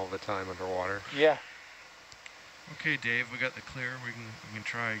everything all the time underwater. Yeah. Okay, Dave, we got the clear. We can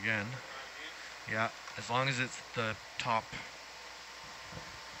try again. Yeah, as long as it's the top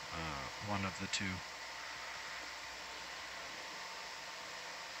one of the two.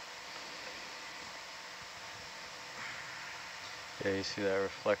 Yeah, you see that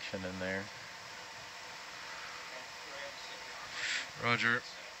reflection in there. Roger.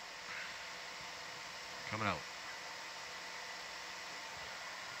 Coming out.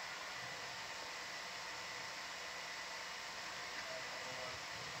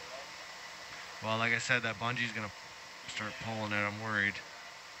 Well, like I said, that bungee's gonna start pulling it. I'm worried.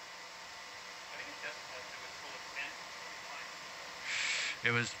 It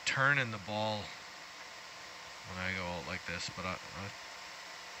was turning the ball when I go out like this, but I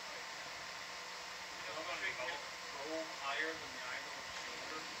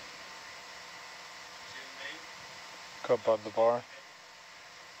Go above the bar.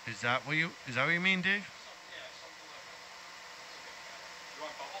 is that what you mean, Dave?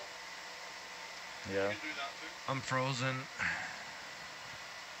 Yeah. I'm frozen.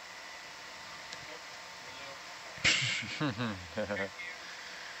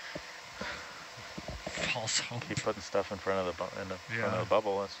 False hope. Keep putting stuff in front of the front of Yeah. the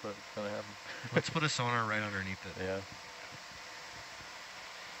bubble. That's what's gonna happen. Let's put a sonar right underneath it. Yeah.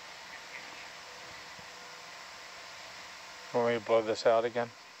 Want me to blow this out again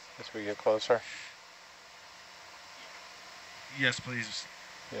as we get closer? Yes, please.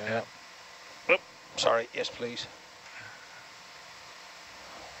 Yeah. Sorry, yes please.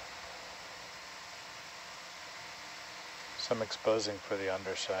 Some exposing for the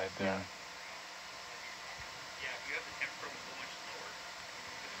underside there. Yeah.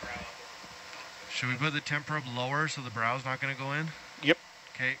 Should we put the temp probe lower so the brow's not going to go in? Yep.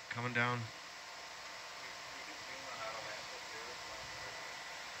 Okay, coming down.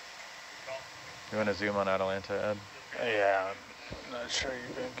 You want to zoom on Atalanta, Ed? Yeah, I'm not sure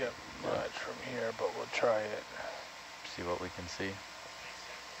you're going to get much from here, but we'll try it. See what we can see.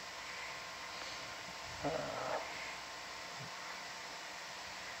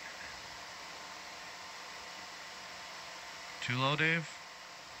 Too low, Dave?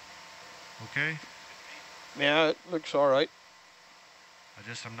 Okay. Yeah, it looks all right.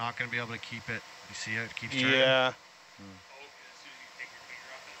 I'm not going to be able to keep it. You see it keeps turning? Yeah.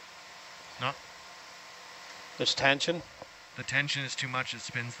 No, There's tension. the tension is too much. It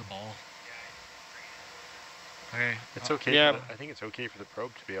spins the ball. Okay. It's okay. Yeah. I think it's okay for the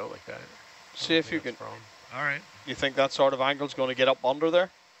probe to be out like that. See if you can. All right. You think that sort of angle's going to get up under there?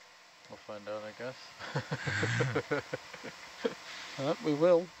 We'll find out, I guess. We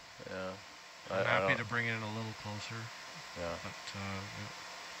will. Yeah. I'm I happy don't- to bring it in a little closer. Yeah.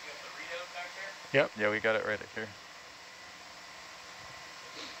 But, Yeah, we got it right here.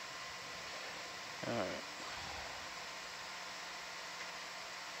 All right.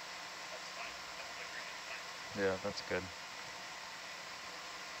 Yeah, that's good.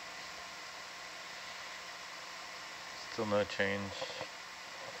 Still no change.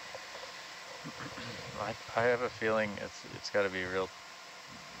 I have a feeling it's got to be real.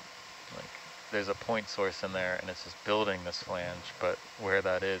 Like there's a point source in there, and it's just building this flange. But where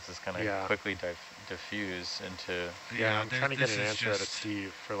that is going to quickly diffuse into. Yeah, I'm trying to get this an is answer out of just-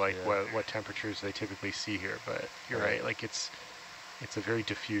 Steve for like Yeah. what temperatures they typically see here. But you're Right. right. Like it's a very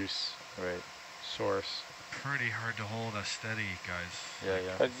diffuse Right. source. pretty hard to hold us steady, guys. Yeah,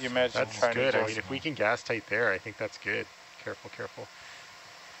 yeah. But you imagine That's trying good. to I just mean, if we can gas tight there, I think that's good. Careful, careful.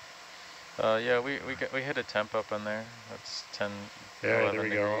 Yeah, we hit a temp up in there. That's 10. Yeah, 11 there we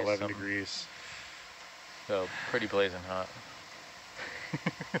go. degrees, 11 something. degrees. So pretty blazing hot.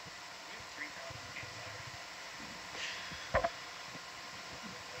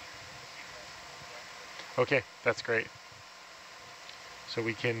 Okay, that's great. So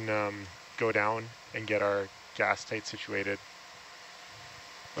we can go down and get our gas tight situated.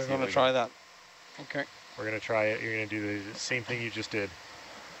 We're See going if to we try that. Okay. We're going to try it. You're going to do the same thing you just did.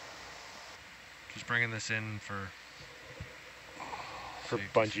 Just bringing this in for For safety.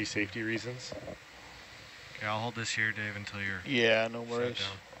 bungee safety reasons. Okay, I'll hold this here, Dave, until you're Yeah, no shut worries. down.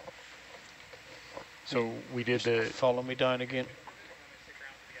 So we did Just the follow me down again.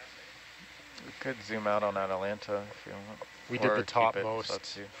 We could zoom out on Atalanta if you want. we did or the keep it, it's up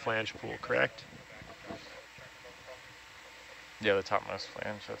topmost to you. flange pool, correct? Yeah, the topmost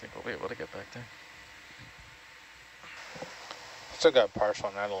flange. I think we'll be able to get back there. Still got partial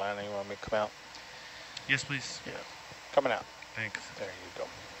on Atalanta. You want me to come out? Yes, please. Yeah. Coming out. Thanks. There you go.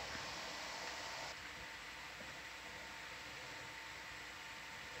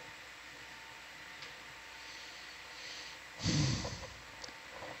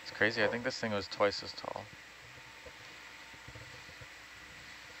 It's crazy. I think this thing was twice as tall.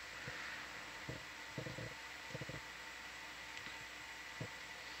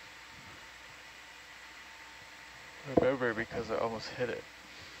 Remember, because I almost hit it.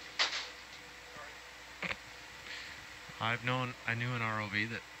 I knew an ROV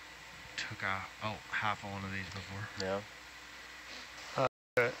that took half of one of these before. Yeah.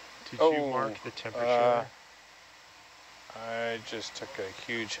 Did you mark the temperature? I just took a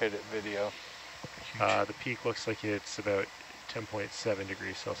huge hit at video. The peak looks like it's about 10.7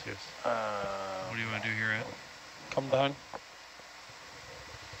 degrees Celsius. What do you want to do here, Ed? Come down.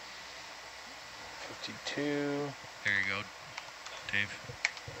 52. There you go, Dave.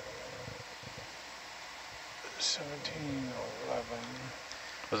 17, 11.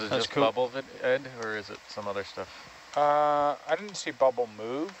 Was it That's just cool. bubble, Ed, or is it some other stuff? I didn't see bubble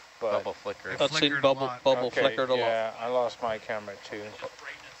move, but Bubble flicker. That's flickered in a bubble. lot. Bubble okay, flickered a lot. yeah, I lost my camera too.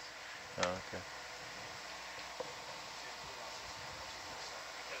 Oh, okay.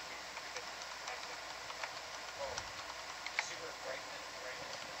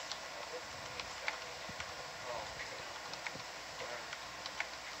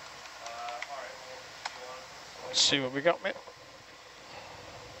 Let's see what we got, mate.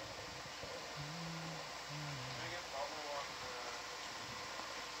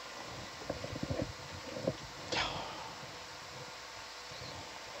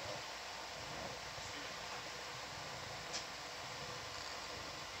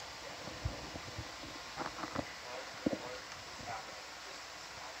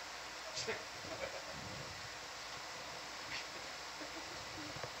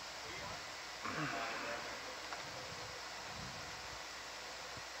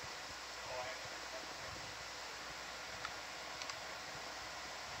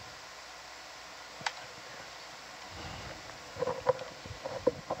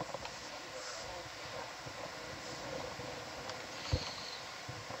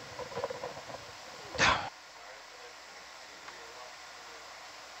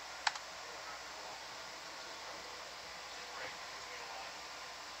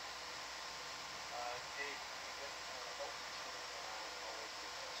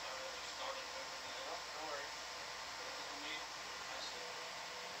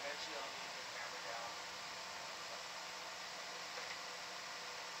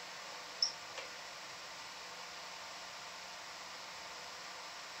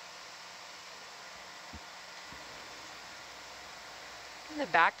 In the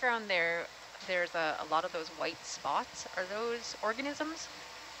background there, there's a lot of those white spots. Are those organisms?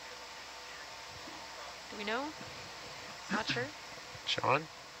 Do we know? Not sure. Sean?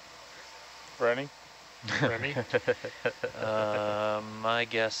 Rennie? Remy? My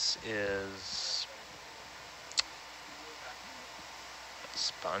guess is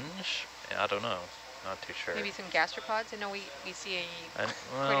sponge? I don't know. Not too sure. Maybe some gastropods. I know we see And,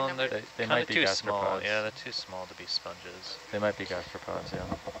 quite a well, number. they're They kind might of be too small. gastropods. Yeah, they're too small to be sponges. They might be gastropods, yeah.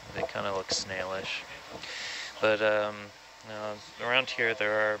 They kind of look snailish. But around here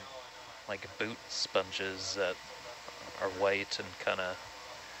there are like boot sponges that are white and kind of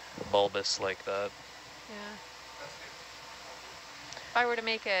bulbous like that. Yeah. If I were to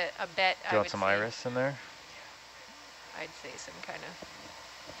make a bet, Do you want some iris in there? I'd say some kind of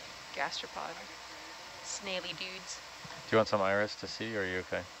gastropod, snaily dudes. Do you want some iris to see, or are you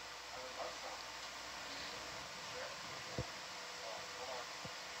okay?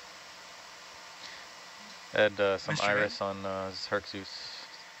 Add some Mr. iris on Hercules.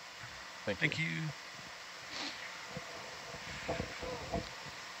 Thank you.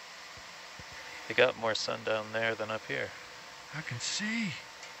 They got more sun down there than up here. I can see.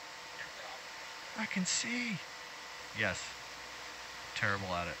 I can see. Yes. Terrible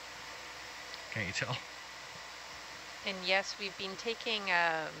at it. Can't you tell? And yes, we've been taking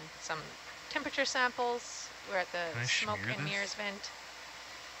some temperature samples. We're at the Can I smoke smear and this? mirrors vent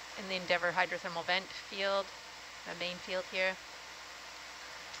in the Endeavour hydrothermal vent field, the main field here.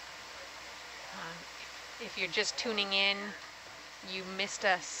 If you're just tuning in, you missed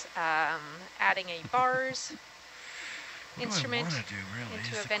us adding a bars instrument What do I want to do, really,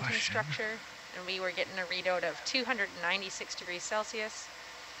 into is a the venting question. structure, and we were getting a readout of 296 degrees Celsius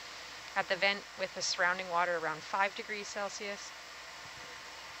at the vent with the surrounding water around 5 degrees Celsius.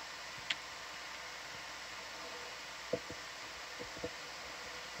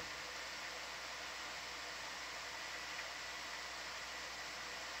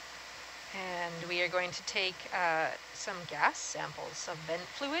 And we are going to take some gas samples of vent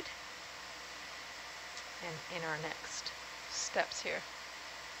fluid and in our next steps here.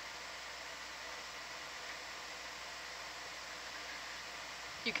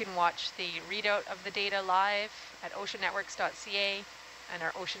 You can watch the readout of the data live at oceannetworks.ca and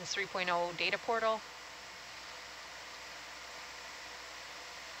our Oceans 3.0 data portal.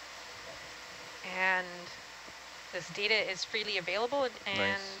 And this data is freely available and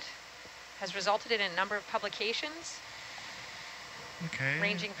Nice. has resulted in a number of publications Okay.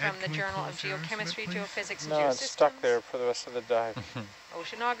 ranging from Ed, the can we Journal close of the arms a bit, Geochemistry, please? Geophysics, and No, Geosystems, it's stuck there for the rest of the dive.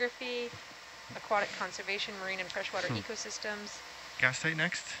 oceanography, aquatic conservation, marine and freshwater ecosystems. Gas tight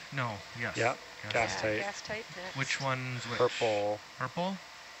next? No. Yes. Yeah. Gas Yeah, tight. gas type next. Which one's which? Purple. Purple?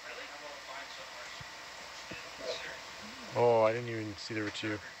 Oh, I didn't even see there were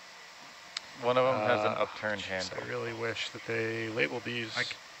two. One of them has an upturned Jeez, handle. I really wish that they labeled these.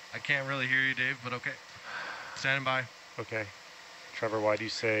 I can't really hear you, Dave, but okay. Standing by. Okay. Trevor, why do you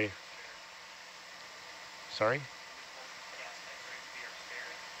say... Sorry?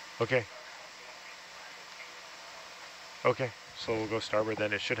 Okay. Okay, so we'll go starboard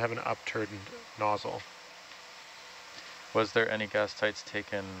then. It should have an upturned nozzle. Was there any gas tights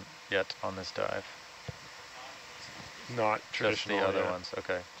taken yet on this dive? Not Just traditional. the other yeah. ones.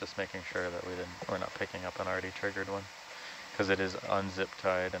 Okay, just making sure that we're not picking up an already triggered one. because it is unzip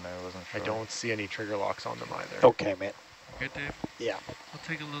tied, and I wasn't I sure. don't see any trigger locks on them either. Okay, mate. Good, Dave? Yeah. I'll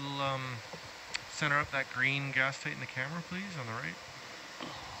take a little, center up that green gas tight in the camera, please, on the right.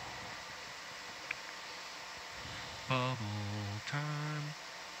 Bubble time.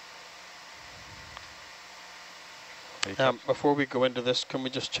 Before we go into this, can we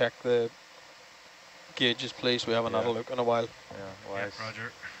just check the gauges, please? We haven't had a look in a while. Yeah, why Yep, is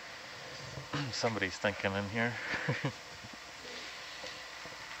Roger. somebody's thinking in here?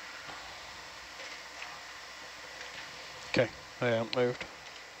 Okay, I haven't moved.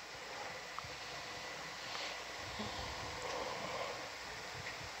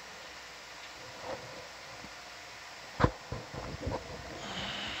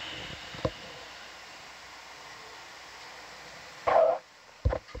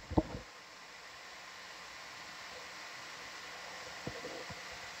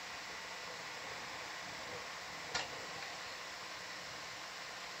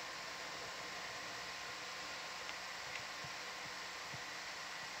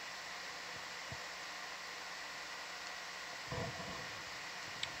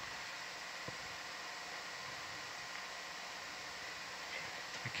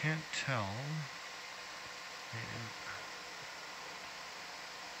 I can't tell.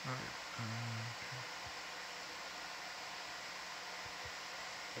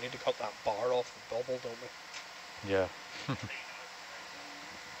 We need to cut that bar off the bubble, don't we? Yeah.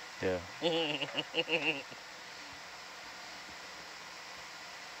 Yeah.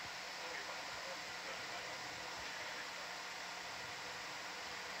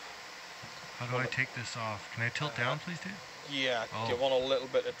 How do I take this off? Can I tilt down, please, Dave? Yeah, Oh. do you want a little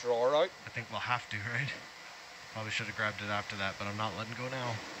bit of drawer out? I think we'll have to, right? Probably should have grabbed it after that, but I'm not letting go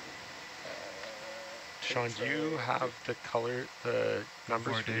now. Sean, do you have the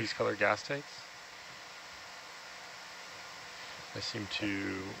numbers for these color gas tights? I seem to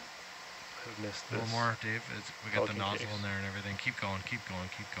have missed A this. little more, Dave. We got the Pelican nozzle case. in there and everything. Keep going, keep going,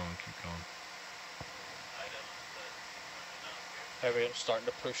 keep going, keep going. Everyone's starting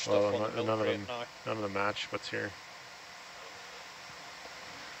to push stuff Well, on the milk crate now. none of them match what's here.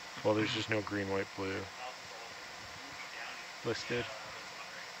 Well, there's just no green, white, blue listed.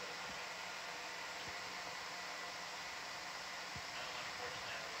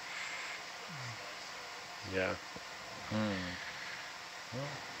 Yeah.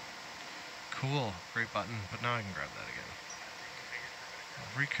 Cool, great button, but now I can grab that again.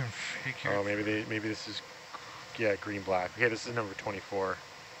 Reconfigure. Oh, maybe this is, yeah, green, black. Okay, this is number 24.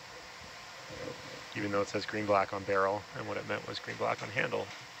 Even though it says green, black on barrel, and what it meant was green, black on handle.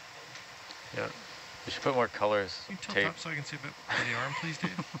 Yeah. You should put more colors. Can you tilt Tape. up so I can see a bit of the arm, please,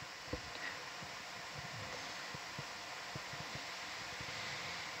 Dave?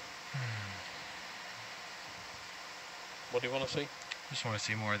 What do you want to see? Just want to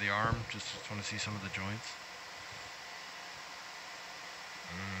see more of the arm. Just want to see some of the joints.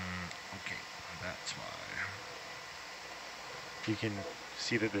 Okay, that's why. You can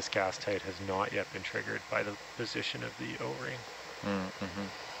see that this gas tight has not yet been triggered by the position of the O-ring.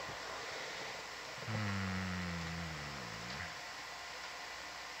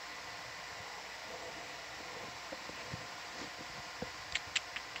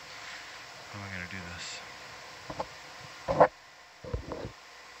 How am I going to do this?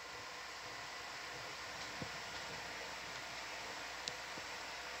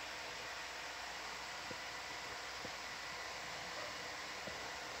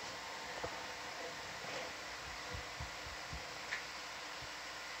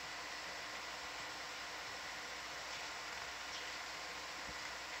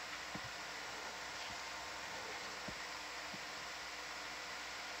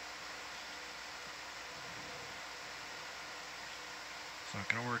 It's not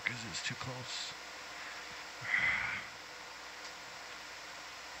going to work because it's too close.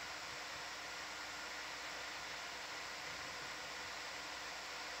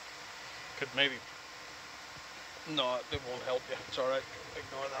 Could maybe... No, it won't help you. It's alright.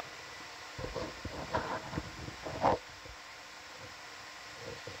 Ignore that.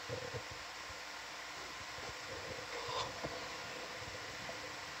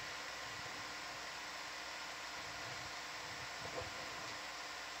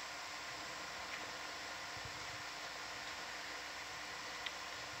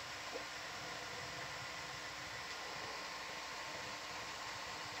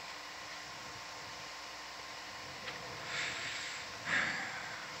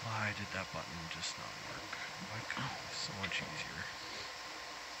 Why did that button just not work? Why couldn't it be so much easier?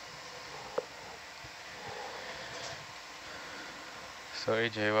 So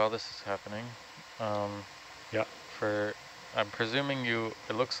AJ, while this is happening, Yeah. for I'm presuming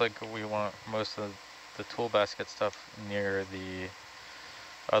it looks like we want most of the tool basket stuff near the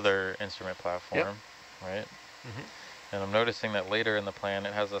other instrument platform, right? Mhm. And I'm noticing that later in the plan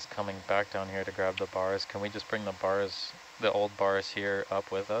it has us coming back down here to grab the bars. Can we just bring the bars, the old bars here up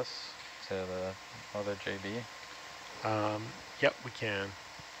with us to the other JB? Yep, we can.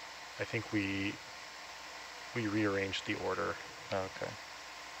 I think we rearranged the order. Okay.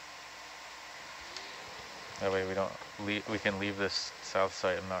 That way we don't leave, we can leave this south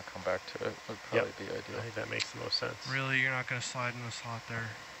site and not come back to it. Would probably be I ideal. think that makes the most sense. Really, you're not going to slide in the slot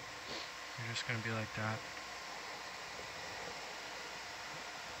there? You're just going to be like that?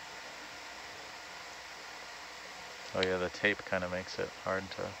 Oh yeah, the tape kind of makes it hard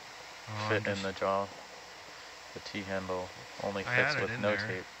to Oh, fit in the jaw. The T-handle only I fits had it with in no there.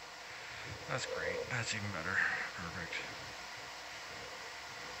 tape. That's great. That's even better. Perfect.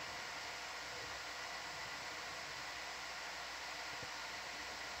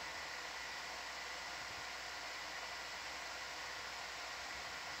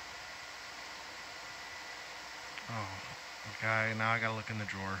 Oh, okay. Now I gotta look in the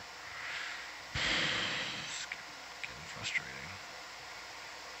drawer. It's getting frustrating.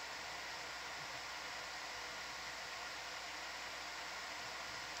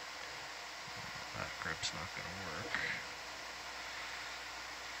 That grip's not gonna work.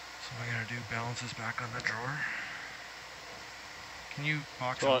 So what I gotta do, balances back on the drawer. Can you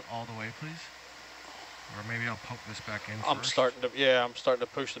box out all the way, please? Or maybe I'll poke this back in I'm first. starting to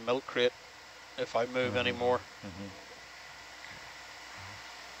push the milk crate if I move anymore.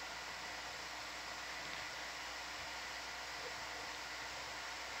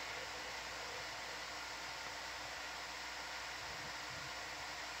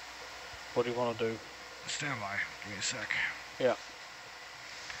 What do you want to do? Stand by. Give me a sec. Yeah.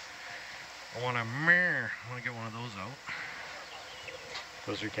 I want to get one of those out.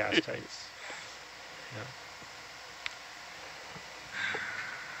 Those are gas tights. Yeah.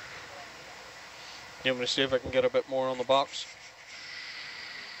 You want me to see if I can get a bit more on the box?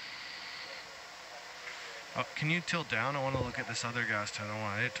 Oh, can you tilt down? I want to look at this other gas tank. I don't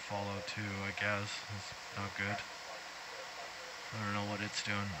want it to follow too, I guess. It's not good. I don't know what it's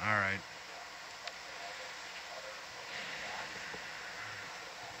doing. All right.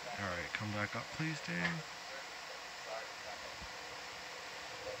 All right, come back up, please, Dave.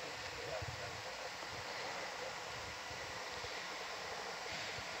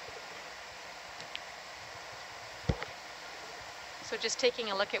 So just taking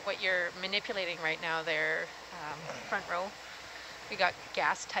a look at what you're manipulating right now there, front row, we got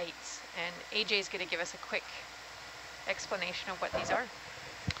gas tights, and AJ's going to give us a quick explanation of what these are.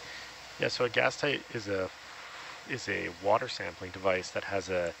 Yeah, so a gas tight is a water sampling device that has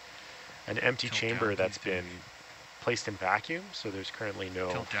an empty Tilt chamber down, that's please, been placed in vacuum, so there's currently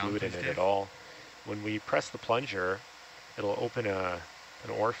no Tilt down, fluid in please, it Dave. at all. When we press the plunger, it'll open an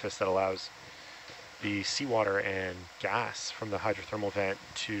orifice that allows the seawater and gas from the hydrothermal vent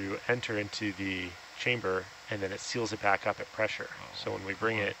to enter into the chamber, and then it seals it back up at pressure. So when we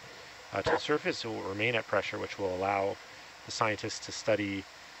bring it to the surface, it will remain at pressure, which will allow the scientists to study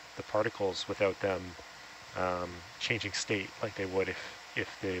the particles without them changing state like they would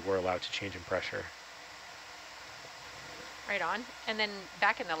if they were allowed to change in pressure. Right on. And then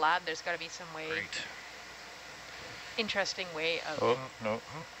back in the lab, there's got to be some way, Great. interesting way of Oh, no.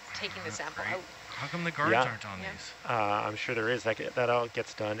 taking the sample Great. out. How come the guards Yeah. aren't on Yeah. these? I'm sure there is. That all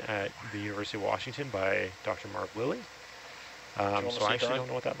gets done at the University of Washington by Dr. Mark Lilly. wanna So I see actually Don? don't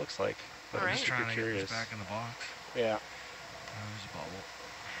know what that looks like, but All I'm right. Just super trying to get curious. this back in the box. Yeah. There's a bubble.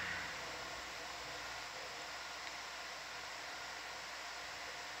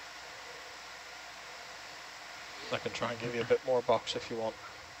 I can try and give you a bit more box if you want.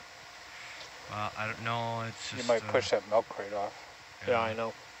 I don't know. It's just. You might push that milk crate off. Yeah, I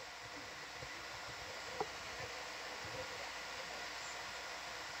know.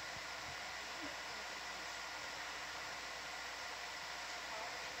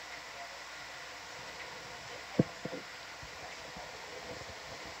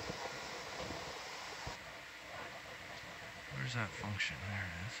 Where's that function? There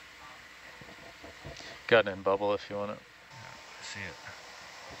it is. Got it in bubble if you want it. I see it.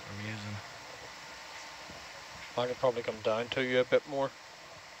 I'm using. I could probably come down to you a bit more.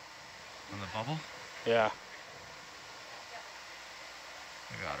 On the bubble? Yeah.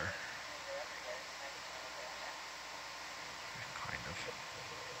 I got her. Kind of.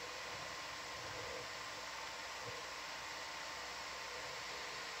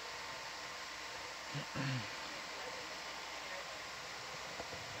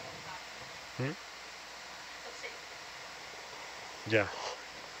 Yeah.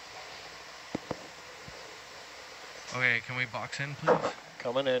 Okay, can we box in, please?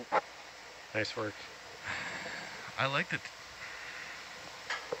 Coming in. Nice work. I like the...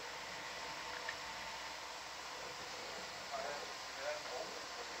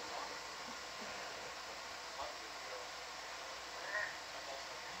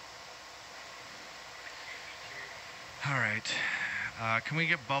 All right. Can we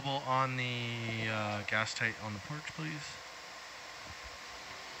get bubble on the gas tight on the porch, please?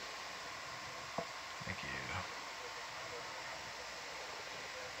 Thank you.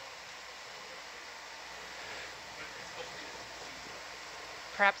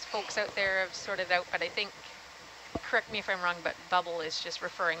 Perhaps folks out there have sorted out, but I think, correct me if I'm wrong, but bubble is just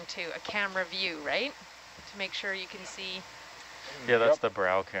referring to a camera view, right? To make sure you can see. Yeah, that's the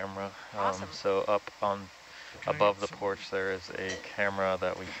brow camera. Awesome. So up on Can I above get the some- porch there is a camera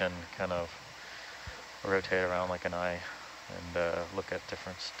that we can kind of rotate around like an eye and look at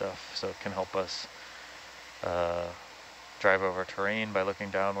different stuff. So it can help us drive over terrain by looking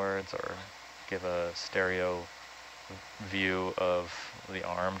downwards, or give a stereo view of the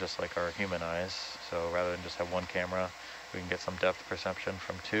arm just like our human eyes. So rather than just have one camera, we can get some depth perception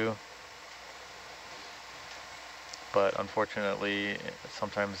from two. But unfortunately,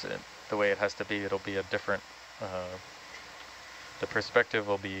 sometimes the way it has to be, it'll be a different, the perspective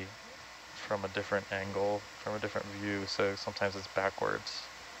will be from a different angle, from a different view, so sometimes it's backwards.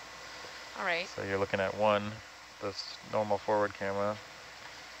 All right. So you're looking at one, this normal forward camera,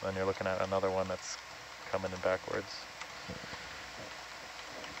 then you're looking at another one that's coming in backwards.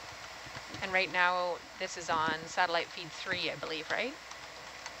 And right now, this is on satellite feed 3, I believe, right?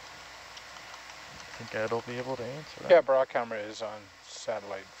 I think Ed will be able to answer that. Yeah, brow camera is on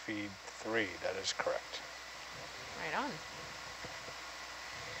satellite feed 3. That is correct. Right on.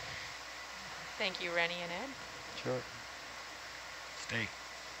 Thank you, Rennie and Ed. Sure. Stay.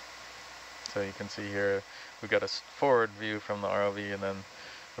 So you can see here, we've got a forward view from the ROV, and then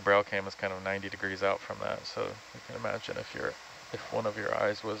the brow cam is kind of 90 degrees out from that. So you can imagine if one of your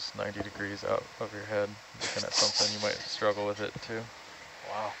eyes was 90 degrees out of your head, looking at something, you might struggle with it too.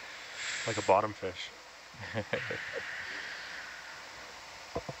 Wow. Like a bottom fish.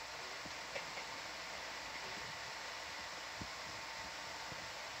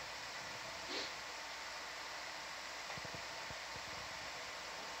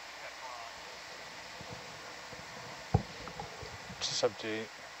 Just update.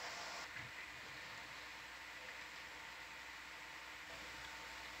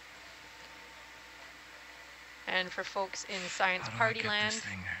 And for folks in Science How do I Party get Land, this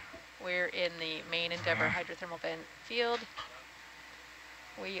thing? we're in the main Endeavour hydrothermal vent field.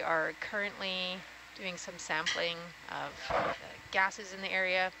 We are currently doing some sampling of gases in the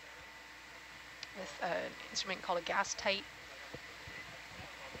area with an instrument called a gas tight.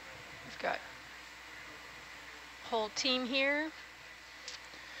 We've got a whole team here.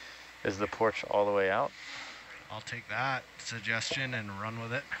 Is the porch all the way out? I'll take that suggestion and run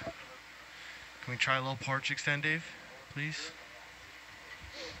with it. Can we try a little porch extend, Dave, please?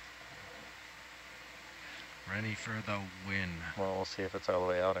 Ready for the win. Well, we'll see if it's all the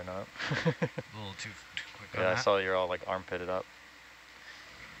way out or not. A little too quick on Yeah, I that. saw you're all like armpitted up.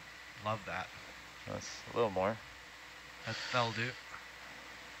 Love that. That's a little more. That'll do.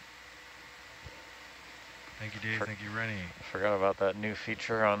 Thank you, Dave. Thank you, Rennie. I forgot about that new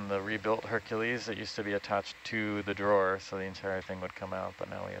feature on the rebuilt Hercules. It used to be attached to the drawer, so the entire thing would come out, but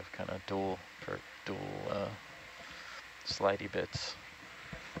now we have kind of dual slidey bits.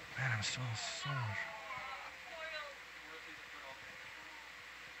 Man, I'm still so much.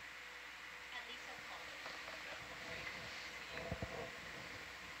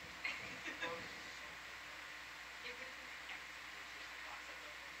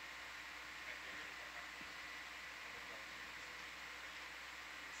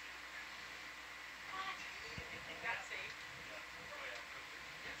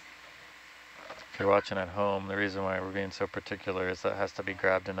 If you're watching at home, the reason why we're being so particular is that it has to be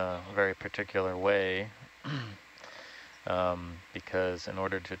grabbed in a very particular way. Because in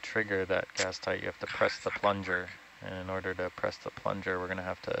order to trigger that gas tight, you have to press the plunger. And in order to press the plunger, we're going to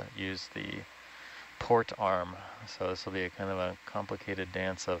have to use the port arm. So this will be a kind of a complicated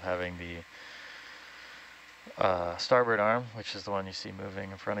dance of having the starboard arm, which is the one you see moving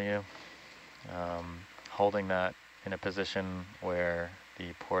in front of you, holding that in a position where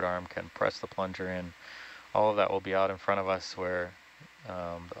the port arm can press the plunger in. All of that will be out in front of us, where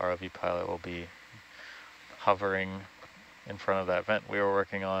the ROV pilot will be hovering in front of that vent we were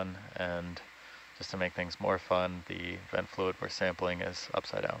working on, and just to make things more fun, the vent fluid we're sampling is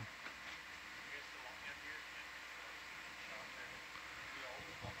upside down.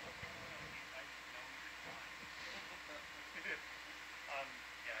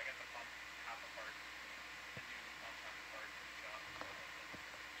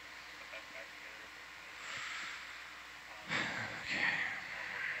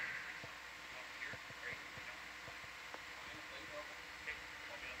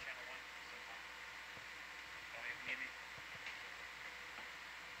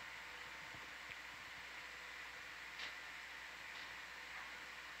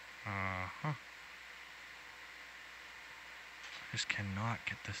 Uh-huh. I just cannot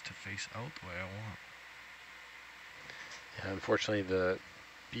get this to face out the way I want. Yeah, unfortunately the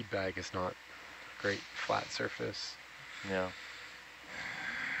bead bag is not a great flat surface. Yeah.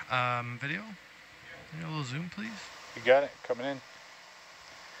 Video? A little zoom, please? You got it, coming in.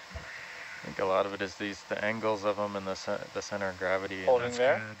 I think a lot of it is the angles of them and the center of gravity. Holding and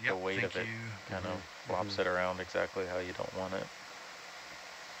there? Good. the Yep, weight thank of it you. kind of flops it around exactly how you don't want it.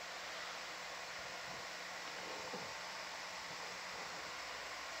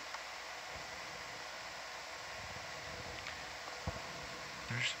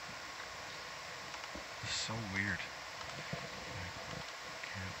 It's so weird. I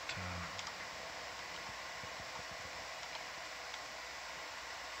can't,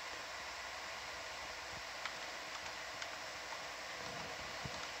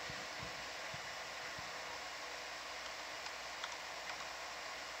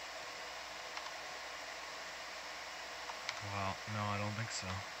 well, no, I don't think so.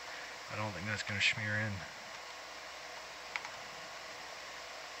 I don't think that's going to smear in.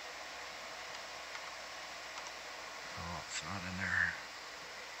 Oh, it's not in there.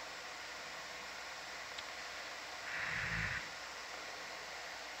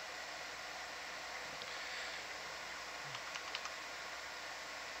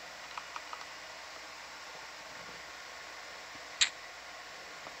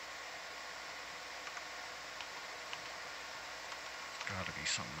 There's gotta be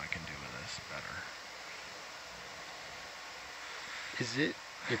something I can do with this better.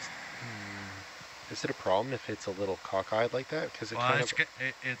 Is it a problem if it's a little cockeyed like that? Because Well,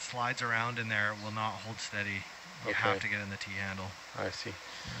 it slides around in there. It will not hold steady. You have to get in the T-handle. I see.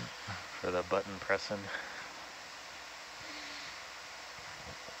 For the button pressing.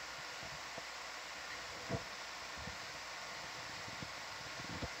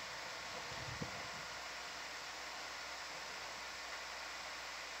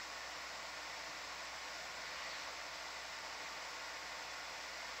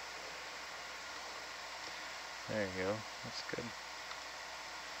 There you go. That's good.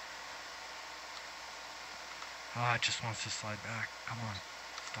 Ah, it just wants to slide back. Come on.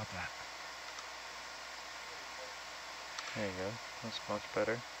 Stop that. There you go. That's much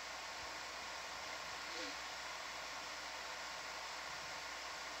better.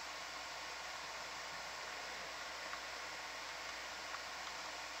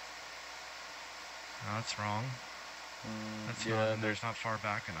 No, that's wrong. That's yeah, there's not far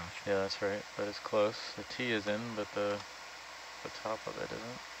back enough. Yeah, that's right. But it's close. The T is in, but the top of it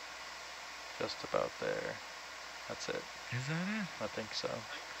isn't. Just about there. That's it. Is that it? I think so.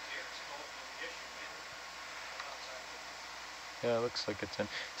 Yeah, it looks like it's in.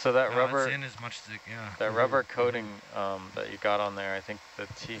 So that rubber, it's in as much as it, yeah. that rubber coating that you got on there, I think the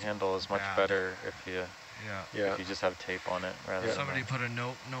T handle is much Bad. better if you Yeah. if you just have tape on it rather than Somebody put a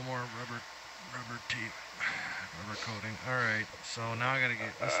note, no more rubber tape, rubber coating. All right, so now I gotta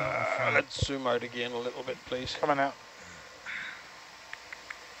get this out in front. Let's zoom out again a little bit, please. Coming out.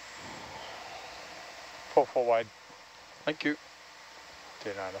 Full wide. Thank you.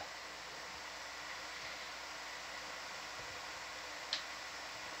 De nada.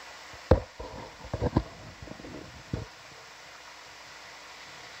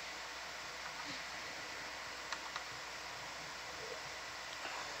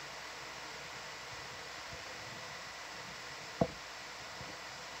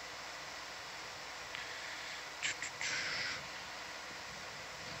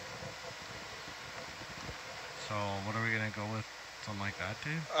 So what are we gonna go with? Something like that,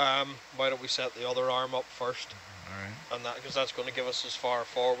 Dave? Why don't we set the other arm up first? All right. And that, because that's going to give us as far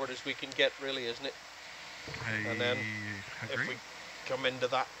forward as we can get, really, isn't it? And then agree. if we come into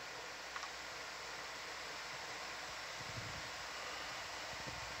that.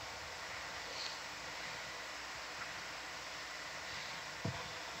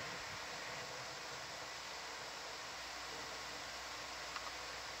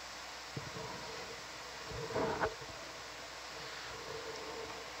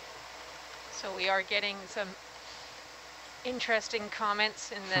 So we are getting some interesting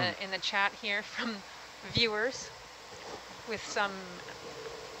comments in the chat here from viewers with some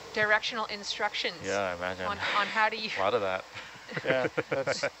directional instructions. Yeah, I imagine. On how to use. A lot of that. Yeah,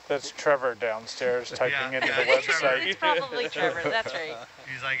 that's Trevor downstairs typing into the website. It's probably Trevor, that's right.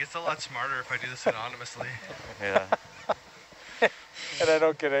 He's like, it's a lot smarter if I do this anonymously. Yeah. And I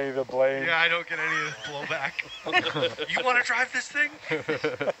don't get any of the blame. Yeah, I don't get any of the blowback. You want to drive this thing?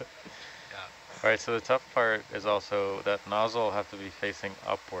 All right, so the tough part is also that nozzle will have to be facing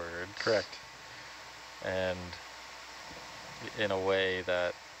upwards. Correct. And in a way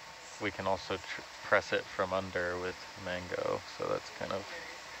that we can also press it from under with mango, so that's kind of...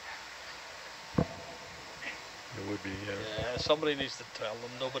 It would be, yeah. Yeah, somebody needs to tell them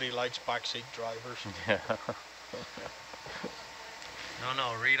nobody likes backseat drivers. Yeah.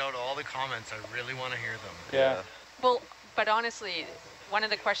 No, read out all the comments. I really want to hear them. Yeah. Well, but honestly, one of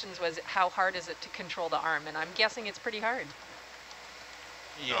the questions was how hard is it to control the arm, and I'm guessing it's pretty hard.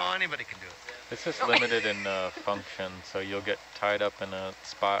 Yeah. Oh, anybody can do it. It's just limited in function, so you'll get tied up in a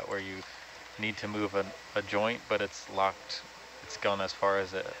spot where you need to move a joint, but it's locked. It's gone as far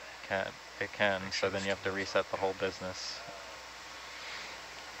as it can, so then you have to reset the whole business.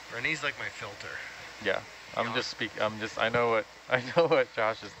 Rennie's like my filter. Yeah, I know what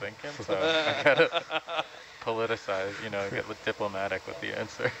Josh is thinking, so I gotta politicize, get diplomatic with the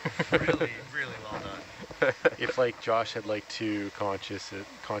answer. Really, really well done. If like Josh had like two consciences,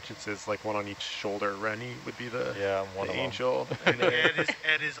 like one on each shoulder, Rennie would be the I'm one the of angel. And Ed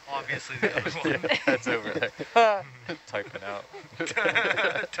is obviously the other one. Yeah, Ed's over there typing out.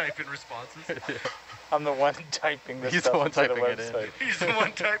 Typing responses. Yeah. I'm the one typing this He's stuff the one into typing the it in. website. He's the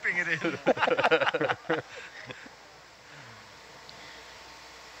one typing it in.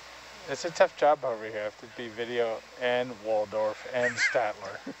 It's a tough job over here. I have to be video and Waldorf and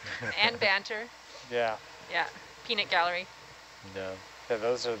Statler. And banter. Yeah. Yeah. Peanut gallery. Yeah. Yeah,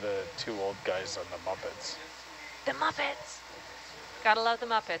 those are the two old guys on the Muppets. The Muppets. Gotta love the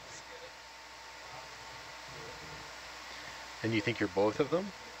Muppets. And you think you're both of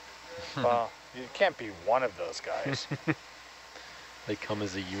them? Well, you can't be one of those guys. They come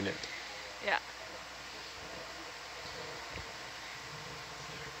as a unit. Yeah.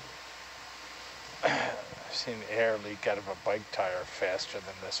 I've seen air leak out of a bike tire faster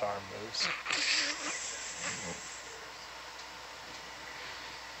than this arm moves.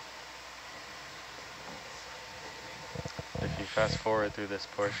 If you fast forward through this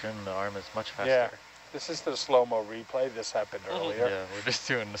portion, the arm is much faster. Yeah. This is the slow-mo replay. This happened earlier. Yeah, we're just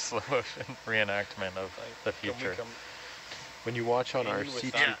doing the slow motion reenactment of the future. When you watch on our In with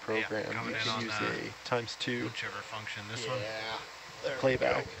C2 that. program, Coming you in can on use that. a ×2 Whichever function. This one. There we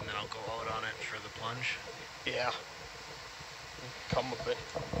playback. And then I'll go out on it for the plunge. go. Yeah. Come a bit.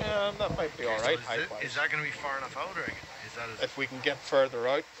 Yeah, that might be Okay, alright so height-wise. is that going to be far enough out, or is that as... If we can get further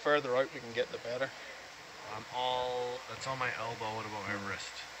out we can get the better. That's on my elbow. What about my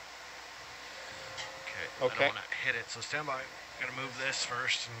wrist? Okay. I Okay. don't want to hit it, so stand by. Gotta move this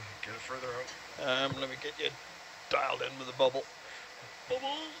first and get it further out. Let me get you dialed in with the bubble.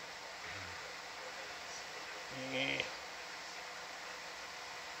 Bubble! Yeah.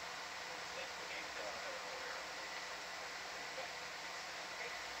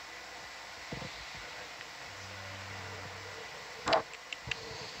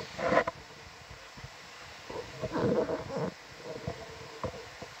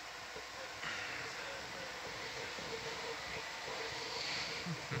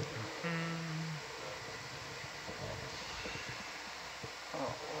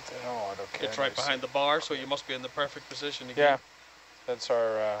 What the hell, AutoCAD? It's right behind the bar, so you must be in the perfect position again. Yeah. That's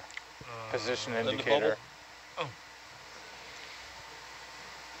our position in the indicator. bubble.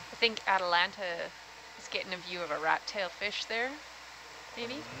 I think Atalanta is getting a view of a rat-tail fish there,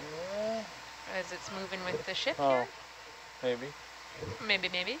 maybe? Yeah, As it's moving with the ship Oh. here. maybe.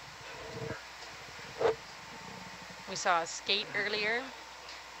 Maybe. We saw a skate earlier.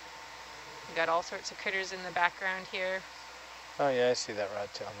 We got all sorts of critters in the background here. Oh yeah, I see that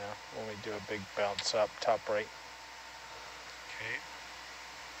rat tail now. When we do a big bounce up, top right. Okay.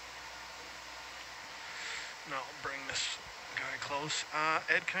 Now I'll bring this guy close.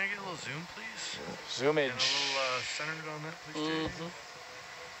 Ed, can I get a little zoom, please? And a Zoomage. little centered on that, please, Dave.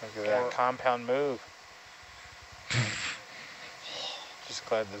 Look at that compound move. Just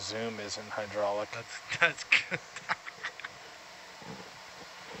glad the zoom isn't hydraulic. That's good.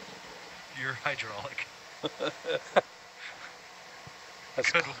 You're hydraulic.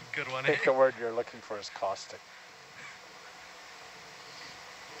 That's Good one, I eh? think the word you're looking for is caustic.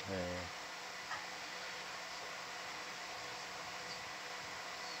 Yeah.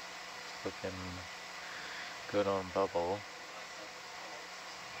 Looking good on bubble.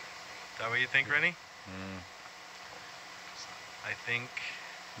 Is that what you think, Rennie? I think...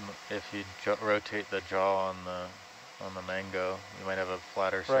 If you rotate the jaw on the mango, you might have a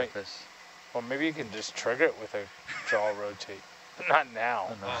flatter Right. surface. Well, maybe you can just trigger it with a jaw rotate. Not now.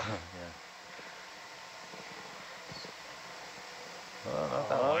 Oh, no. Yeah. Oh, not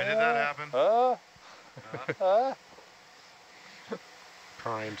that Why did that happen?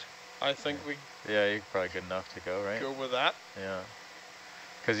 Primed. I think we Yeah, you're probably good enough to go, right? go with that. Yeah.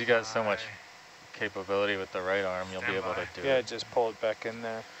 Because you got so much Aye. capability with the right arm, you'll be Stand able by. to do Yeah, it. just pull it back in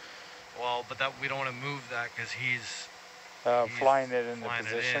there. Well, but that we don't want to move that because he's flying it into flying it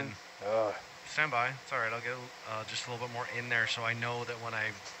position. in. Ugh. Stand by. It's all right. I'll get just a little bit more in there so I know that when I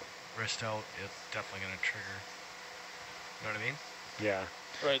wrist out, it's definitely going to trigger. You know what I mean? Yeah.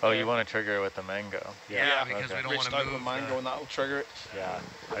 Right Oh, there. you want to trigger it with the mango? Yeah, because okay. we don't want Wrist to out move with mango and that'll trigger it. Yeah.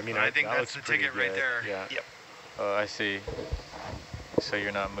 I mean, I think that that's looks the ticket pretty right good. there. Yeah. Yep. Oh, I see. So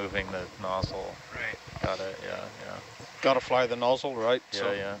you're not moving the nozzle. Right. Got it. Yeah, yeah. Got to fly the nozzle, right? Yeah,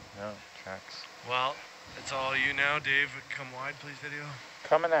 So yeah, yeah. Tracks. Well, it's all you now, Dave. Come wide, please, video.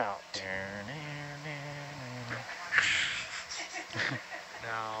 Coming out.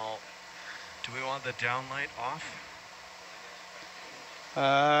 Now, do we want the down light off?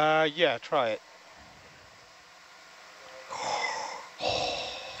 yeah, try it.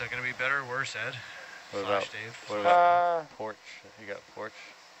 Is that going to be better or worse, Ed? What Slash about, Dave. what about porch? You got porch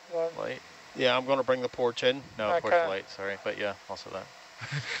light? Yeah, I'm going to bring the porch in. No, porch light, sorry. But yeah, also that.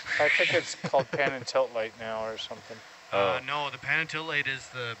 I think it's called pan and tilt light now or something. No, the pan and tilt light is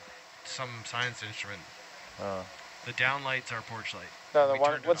some science instrument. Oh, The down light's our porch light. No, the We one.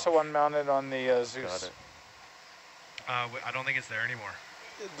 turned it What's the off. one mounted on the Zeus? got it. I don't think it's there anymore.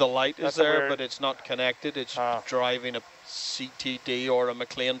 The light is That's a there, weird- but it's not connected. It's Ah. driving a CTD or a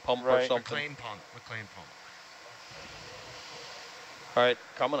McLean pump or Right. something. McLean pump. All right,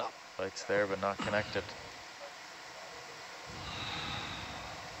 coming up. Light's there, but not connected.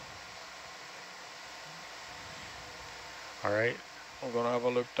 All right. I'm going to have a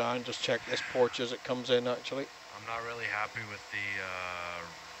look down, just check this porch as it comes in, actually. I'm not really happy with the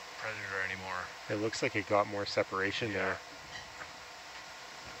Predator anymore. It looks like it got more separation there.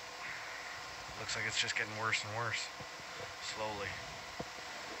 Looks like it's just getting worse and worse. Slowly.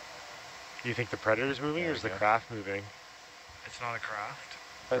 Do you think the Predator's moving There or we is the go. Craft moving? It's not a craft.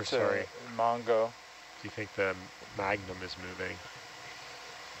 That's sorry. a Mongo. Do you think the Magnum is moving?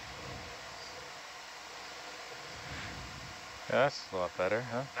 Yeah, that's a lot better,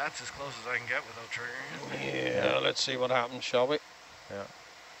 huh? That's as close as I can get without triggering it. Yeah, let's see what happens, shall we? Yeah.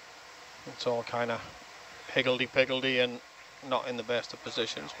 It's all kind of higgledy-piggledy and not in the best of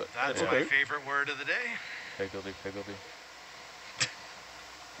positions, but That's it'll my do. favorite word of the day. Piggledy, piggledy.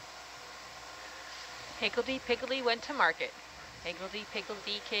 Higgledy piggledy went to market. Higgledy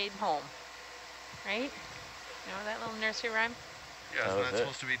piggledy came home. Right? You know that little nursery rhyme? Yeah, That isn't was that it.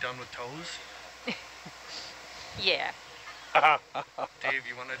 supposed to be done with toes? Yeah. Dave,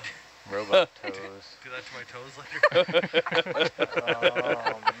 you want to Robot toes. do that to my toes later?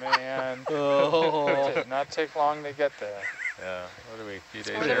 Oh man. Oh. It did not take long to get there. Yeah. What are we? A few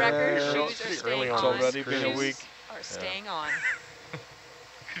days For the in? record, Yeah, shoes it's are pretty staying early on. on. It's already been a Shoes week. are staying on.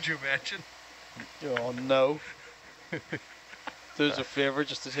 Could you imagine? Oh, no. Do us a favour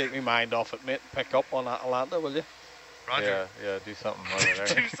just to take my mind off it, mate. Pick up on Atlanta, will you? Roger. Yeah, do something over there.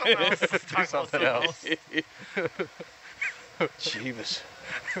 Do something else. Let's talk about something something else. Jeeves.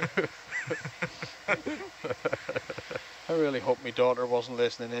 I really hope my daughter wasn't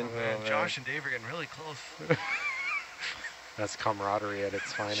listening in. Oh, man, Josh and Dave are getting really close. That's camaraderie at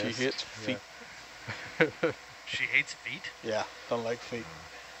its finest. She hates feet. She hates feet? Yeah, don't like feet.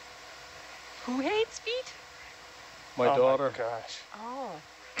 Who hates feet? My Oh daughter. My gosh. Oh.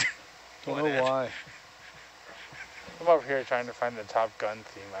 Don't What, know Ed? why. I'm over here trying to find the Top Gun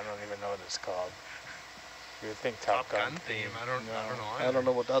theme. I don't even know what it's called. You would think Top, Top Gun theme. I don't know. I don't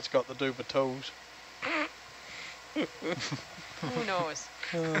know what that's got to do with toes. Who knows?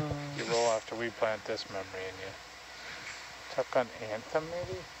 You roll after we plant this memory in you. Top Gun Anthem,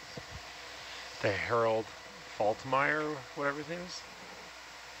 maybe? The Harold Faltermeyer, whatever his name is.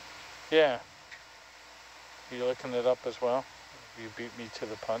 Yeah. You looking it up as well? You beat me to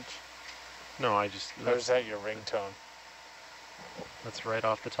the punch? No, I just, Or is that your ringtone? that's right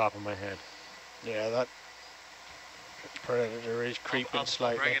off the top of my head. Yeah, that Predator is creeping I'll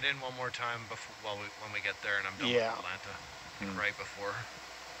slightly. bring it in one more time before, when we get there and I'm done Yeah. with Atlanta. Like right before.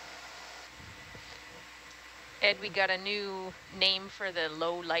 Ed, we got a new name for the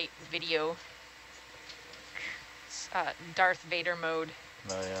low light video. It's, Darth Vader mode.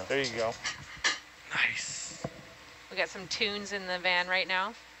 Oh, yeah. There you go. Nice. We got some tunes in the van right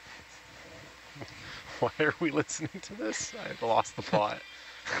now. Why are we listening to this? I've lost the plot.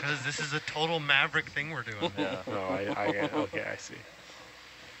 Because this is a total Maverick thing we're doing. Yeah. No, okay, I see.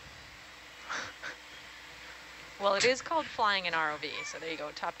 Well, it is called flying an ROV, so there you go,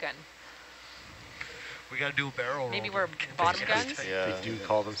 Top Gun. We got to do a barrel roll. Maybe to we're get bottom these guns? guys tight. Yeah. They do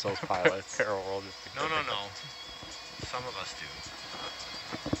call themselves pilots. Barrel roll just to No. get it. Some of us do.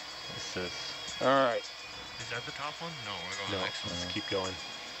 This is... All right. Is that the top one? No, we're going No, next one. let's keep going.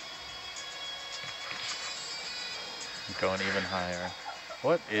 going even higher.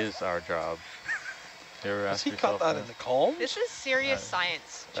 What is our job? You ever Has ask he yourself cut that in the columns? This is serious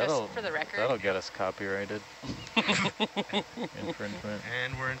science, just for the record. That'll get us copyrighted. Infringement.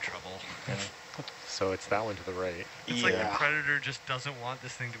 And we're in trouble. Yeah. So it's that one to the right. It's like the predator just doesn't want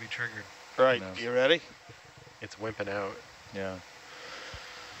this thing to be triggered. Right, No. you ready? It's wimping out. Yeah.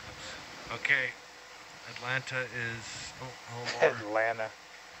 Okay. Atlanta is... Oh, more. Atlanta.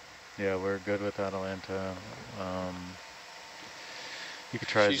 Yeah, we're good with Atalanta. You could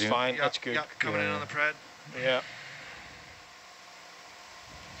try She's zoom. fine, Yep, that's good. Yep, coming in Yeah. on the pred. Yeah.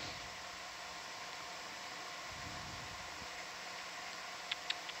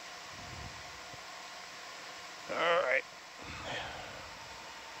 All right.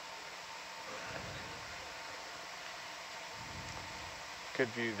 Good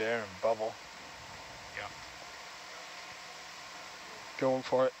view there and bubble. Going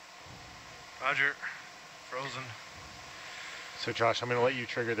for it. Roger. Frozen. So Josh, I'm going to let you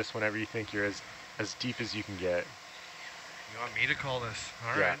trigger this whenever you think you're as deep as you can get. You want me to call this?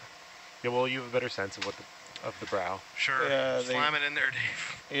 All Yeah. right. Yeah, well, you have a better sense of the brow. Sure. Yeah, Slam it in there,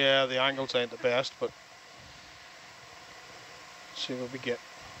 Dave. Yeah, the angles ain't the best, but see what we get.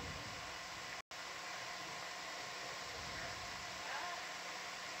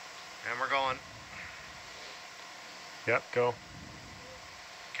 And we're going. Yep, go.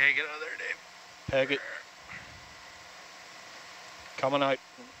 Okay, get out of there, Dave. Peg it. Coming out.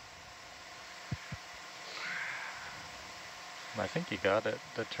 I think you got it,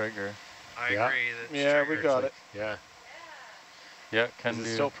 the trigger. I Yeah. agree. That's Yeah, we triggered. got it. Yeah. Yeah, can Is do.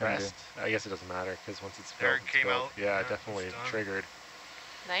 it still can pressed? I guess it doesn't matter because once it's There filled, it it's came filled. out. Yeah, Yeah, definitely it's done. triggered.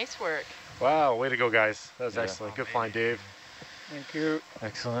 Nice work. Wow, way to go, guys. That was Yeah. excellent. Oh, Good baby. find, Dave. Thank you. do.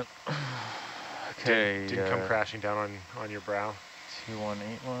 Excellent. Okay. Didn't come crashing down on your brow.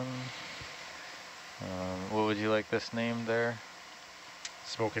 2181. What would you like this name there?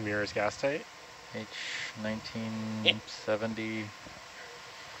 Smoke and mirrors gas tight. H1970.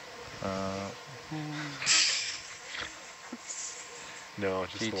 No,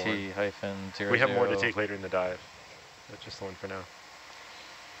 just the one. GT-00. We have more to take later in the dive. That's just the one for now.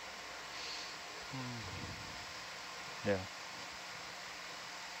 Yeah.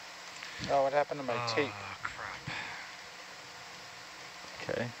 Oh, what happened to my tape? Oh, crap.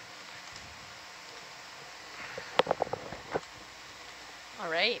 Okay. All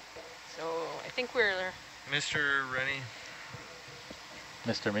right. So I think we're Mr. Rennie,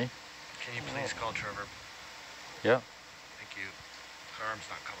 Mr. Me? can you please call Trevor? Yeah. Thank you. His arm's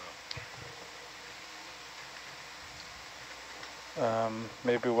not coming up.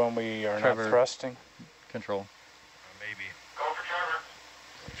 Maybe when we are Trevor. not thrusting. Control. Maybe. Go for Trevor.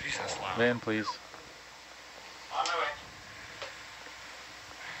 Jesus, loud. Van, please.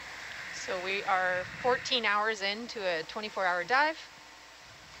 So we are 14 hours into a 24-hour dive.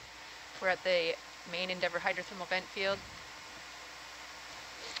 We're at the main Endeavour hydrothermal vent field.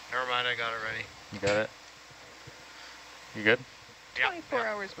 Never mind, I got it ready. You got it? You good? 24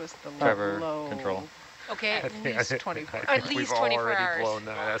 hours was the Trevor, low. control. Okay. At least 24. At think least we've 24 already hours. blown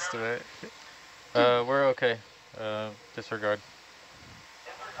that estimate. We're okay. Disregard.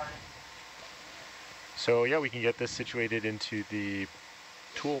 So yeah, we can get this situated into the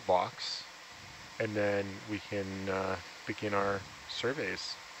toolbox, and then we can begin our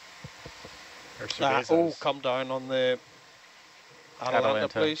surveys. Our surveys. Come down on the Atalanta, Atalanta.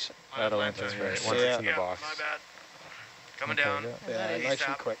 please. Atalanta. That's right. yes. Once it's in the Yeah, box. my bad. Coming Okay, down. yeah. Yeah, that is- nice and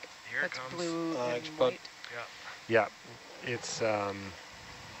Stop. quick. Here it That's comes. blue Thanks, and bud. white. Yeah, it's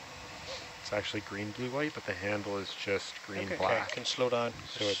actually green, blue, white, but the handle is just green, Okay. Okay, black. can slow down.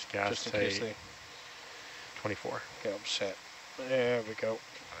 So it's gas just in case tight. they 24. get upset. There we go.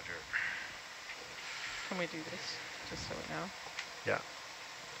 Roger. Can we do this just so we know? Yeah.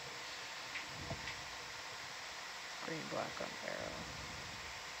 Green, black on arrow.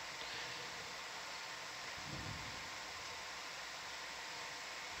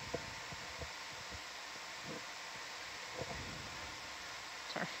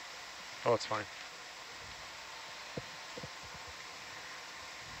 Sorry. Oh, it's fine.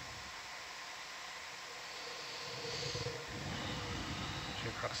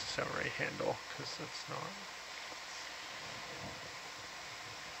 Should cross the center right handle because that's not.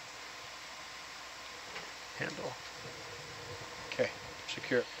 Handle. Okay,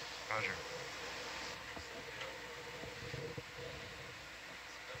 secure. Roger.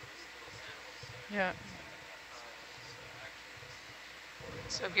 Yeah.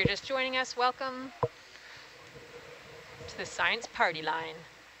 So if you're just joining us, welcome to the Science Party Line.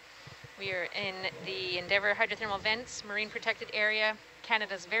 We are in the Endeavour Hydrothermal Vents Marine Protected Area,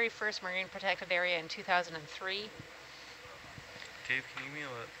 Canada's very first marine protected area in 2003. Dave, can you give me a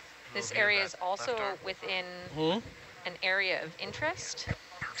little This view of area that is also left arm? within an area of interest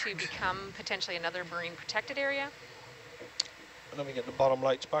to become potentially another marine protected area. Let me get the bottom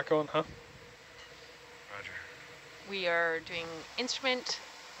lights back on, huh? Roger. We are doing instrument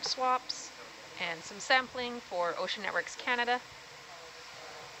swaps and some sampling for Ocean Networks Canada.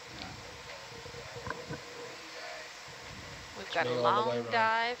 We've got a me all the way long around.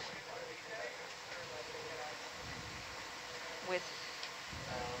 dive with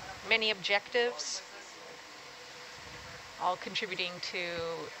many objectives, all contributing to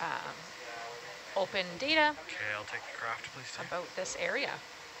open data Okay, I'll take the craft, please, Dave. about this area.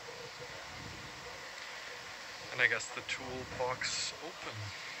 And I guess the toolbox open.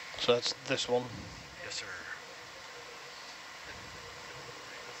 So that's this one. Yes, sir.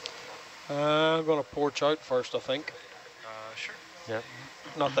 I'm going to porch out first, I think. Sure. Yep.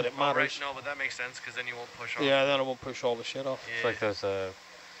 Not that it Oh, right, matters. no, but that makes sense because then you won't push off. Yeah, then I won't push all the shit off. It's like those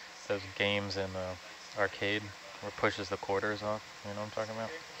games in arcade where it pushes the quarters off. You know what I'm talking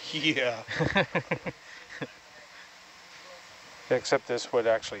about? Yeah. Except this would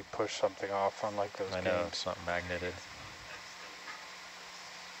actually push something off, unlike those I know, games. it's not magneted.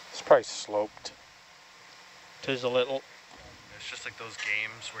 It's probably sloped. Tis a little. It's just like those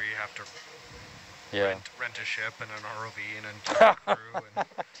games where you have to Yeah. rent a ship and an ROV and a crew.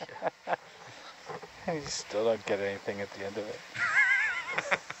 And And you still don't get anything at the end of it.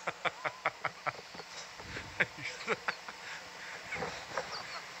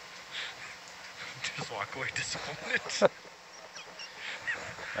 just walk away disappointed.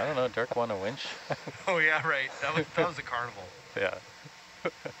 I don't know, Dirk won a winch. Oh yeah, right. That was a carnival. Yeah.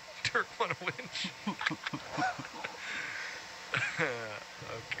 Dirk won a winch.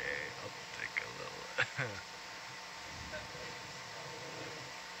 Okay, I'll take a little.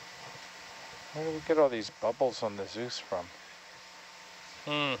 Where do we get all these bubbles on the Zeus from?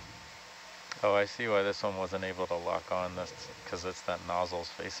 Oh, I see why this one wasn't able to lock on. That's because it's that nozzle's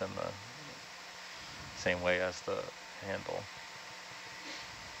facing the same way as the handle.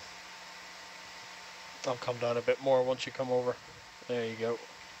 I'll come down a bit more once you come over. There you go.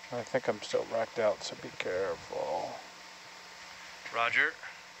 I think I'm still racked out, so be careful. Roger.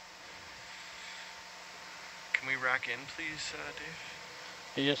 Can we rack in, please,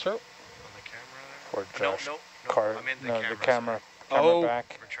 Dave? Yes, sir. On the camera there? For Josh No, carve, I meant the no, camera. the camera, side. camera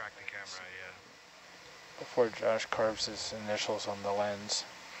back. Retract the camera, yeah. Before Josh carves his initials on the lens.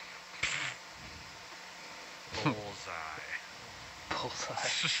 Bullseye. Bullseye.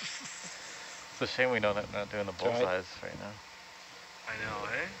 It's a shame we know that not doing the Right. bullseyes right now. I know,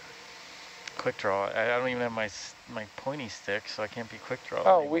 eh? Quick draw. I don't even have my pointy stick, so I can't be quick draw.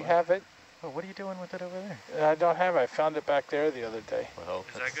 Oh, anymore. we have it. Oh, what are you doing with it over there? I don't have it. I found it back there the other day. Well,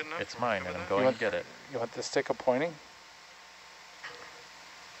 Is that good enough? it's Are we mine, good and with I'm that? going want- to get it. You want the stick of pointing?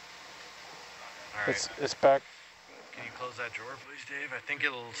 All right. It's back. Can you close that drawer, please, Dave? I think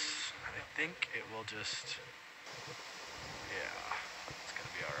it will just. Yeah, it's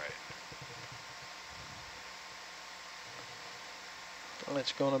gonna be all right.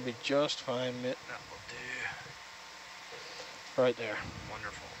 It's going to be just fine, Mitt. That will do. Right there.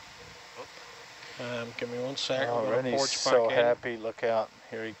 Wonderful. Give me 1 sec. Oh, I'm going to Rennie's porch so back in. happy. Look out.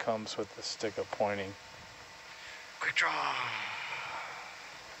 Here he comes with the stick of pointing. Quick draw.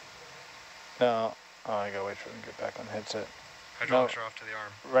 No. Oh, I gotta wait for him to get back on headset. Hydraulics are off to the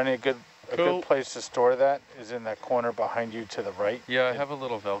arm. Rennie, a Cool. good place to store that is in that corner behind you to the right. Yeah, I have a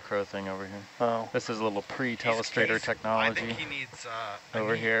little Velcro thing over here. Oh. This is a little pre-telestrator I technology. think he needs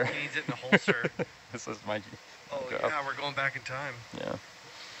Over here. He needs it in a holster. This is my Oh job. yeah, we're going back in time. Yeah.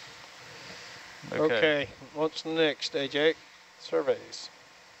 Okay. What's next, AJ? Surveys.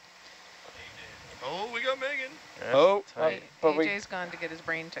 Oh, we got Megan. Yeah, Oh, tight. but we AJ's gone to get his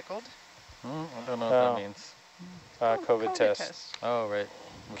brain tickled. I don't know what Oh. that means. COVID test. Oh, right.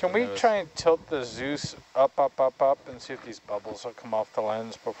 With Can the we nose. try and tilt the Zeus up, and see if these bubbles will come off the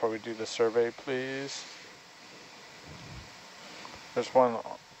lens before we do the survey, please? There's one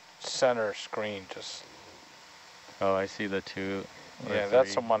center screen, just, Oh, I see the two. or yeah,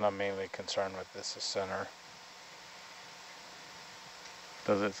 that's the three. one I'm mainly concerned with, this is center.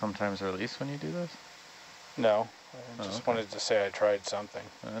 Does it sometimes release when you do this? No, I Oh, just okay. wanted to say I tried something.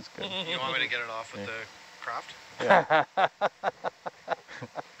 Oh, that's good. You want me to get it off with Yeah. the craft? Yeah.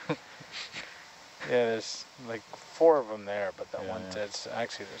 Yeah, there's like 4 of them there, but that Yeah, one, yeah. that's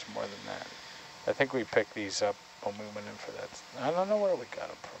actually there's more than that. I think we picked these up when we went in for that. I don't know where we got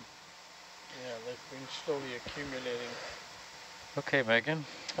them from. Yeah, they've been slowly accumulating. Okay, Megan.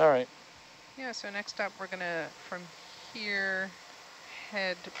 All right. Yeah, so next up we're gonna, from here,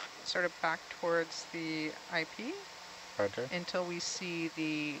 head sort of back towards the IP. Roger. until we see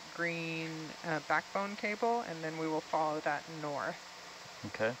the green backbone cable, and then we will follow that north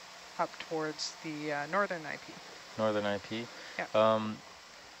Okay. up towards the northern IP. Northern IP. Yeah.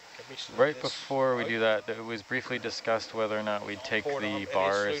 Give me some of Right this before we out. do that, it was briefly discussed whether or not we'd take Pour it on. the It is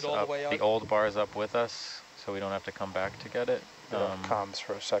bars slewed all the up, way the out. old bars up with us, so we don't have to come back to get it. Get off comms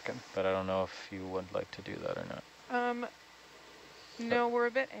for a second. But I don't know if you would like to do that or not. No, we're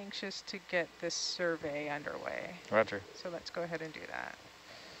a bit anxious to get this survey underway. Roger. So let's go ahead and do that.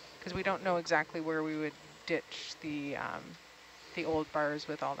 Because we don't know exactly where we would ditch the old bars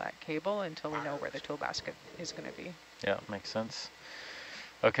with all that cable until we know where the tool basket is going to be. Yeah, makes sense.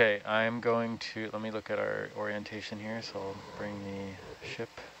 Okay, I'm going to, let me look at our orientation here, so I'll bring the ship.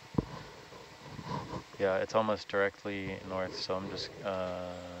 Yeah, it's almost directly north, so I'm just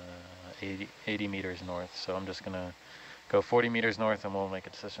 80 meters north, so I'm just going to go 40 meters north and we'll make a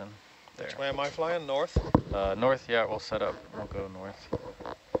decision there. Which way am I flying? North? North, yeah, we'll set up. We'll go north.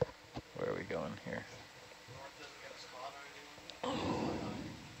 Where are we going here?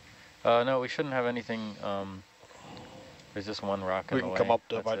 No, we shouldn't have anything. There's just one rock in We the way. can come up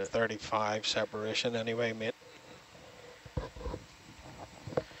to That's about it. 35 separation anyway, mate.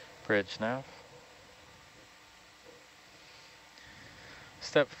 Bridge nav.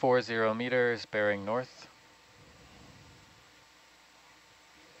 Step 40 meters, bearing north.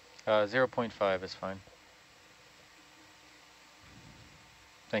 0.5 is fine.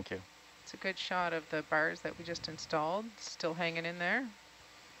 Thank you. It's a good shot of the bars that we just installed, still hanging in there.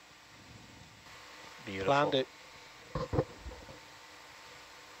 Beautiful. Planned it.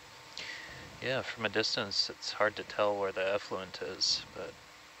 Yeah, from a distance, it's hard to tell where the effluent is, but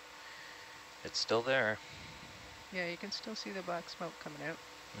it's still there. Yeah, you can still see the black smoke coming out.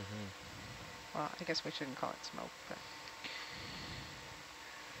 Well, I guess we shouldn't call it smoke, but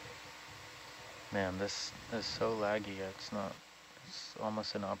Man, this is so laggy. It's not. It's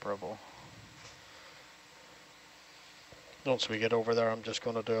almost inoperable. Once we get over there, I'm just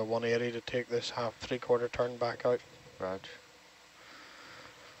going to do a 180 to take this half three-quarter turn back out. Raj.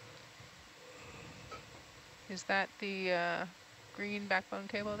 is that the green backbone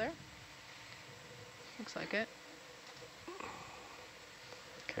cable there? Looks like it.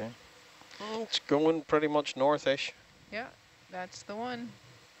 Okay. It's going pretty much northish. Yeah, that's the one.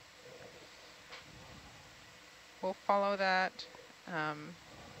 We'll follow that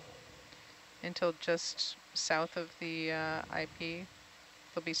until just south of the IP.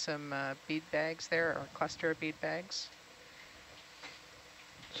 There'll be some bead bags there, or a cluster of bead bags.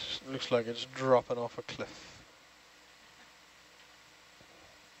 Looks like it's dropping off a cliff.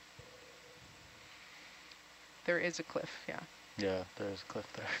 There is a cliff, yeah. Yeah, there's a cliff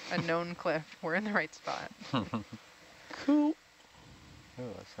there. A known cliff. We're in the right spot. Cool. Oh,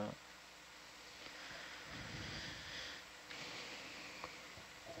 what's that?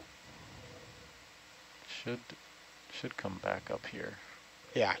 Should come back up here.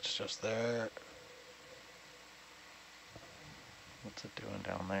 Yeah, it's just there. What's it doing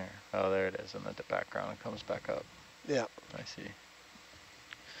down there? Oh, there it is in the background. It comes back up. Yeah. I see.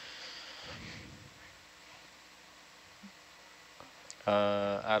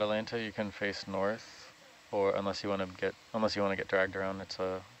 Atalanta, you can face north, or unless you want to get dragged around, it's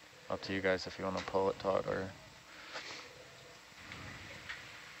up to you guys if you want to pull it taut or.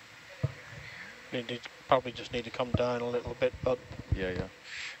 Probably just need to come down a little bit, but Yeah.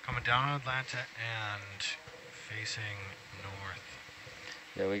 Coming down on Atlanta and facing north.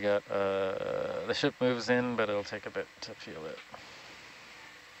 Yeah, we got the ship moves in, but it'll take a bit to feel it.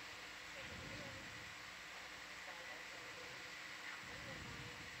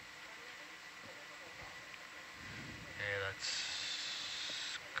 Okay,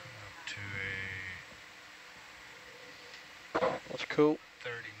 let's come up to that's cool. a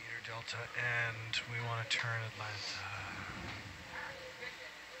 30-meter delta, and we want to turn Atlanta.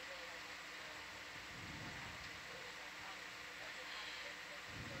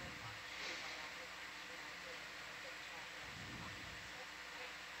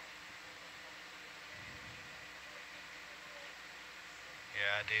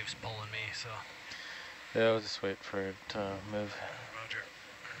 Yeah, Dave's pulling me, so. Yeah, I'll just wait for it to move. Roger.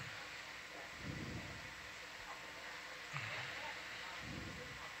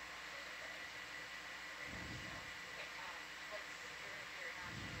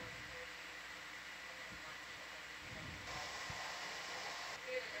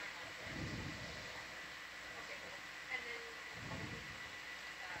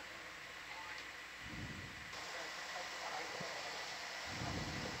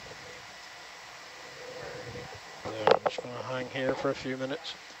 Yeah, I'm just going to hang here for a few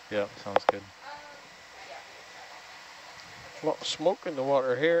minutes. Yeah, sounds good. A lot of smoke in the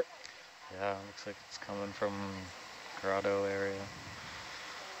water here. Yeah, looks like it's coming from Grotto area.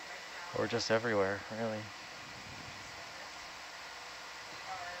 Or just everywhere, really.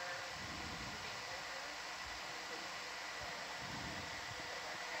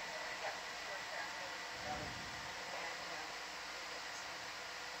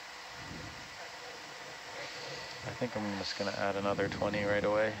 I think I'm just gonna add another 20 right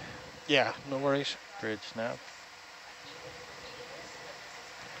away. Yeah, no worries. Bridge snap.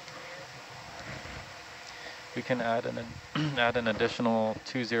 We can add add an additional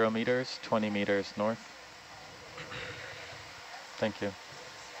 20 meters, 20 meters north. Thank you.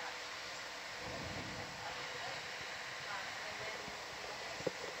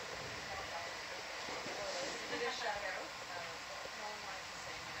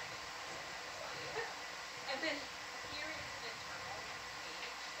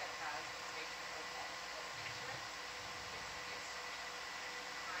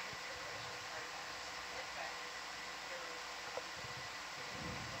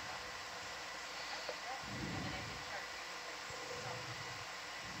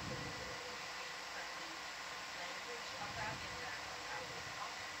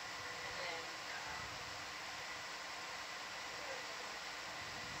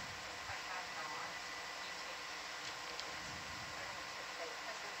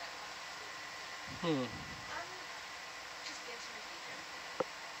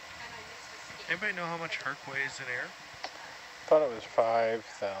 Anybody know how much Herc weighs in air? Thought it was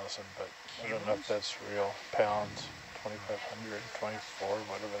 5,000, but I don't know if that's real. Pounds, 2,500, 24,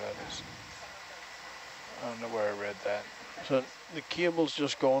 whatever that is. I don't know where I read that. So the cable's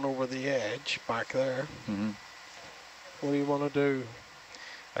just gone over the edge back there. Mm-hmm. What do you want to do?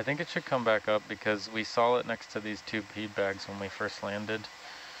 I think it should come back up because we saw it next to these two bead bags when we first landed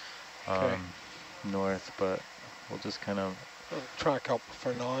north, but we'll just kind of track up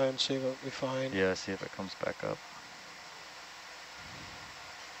for now and see what we find. Yeah, see if it comes back up.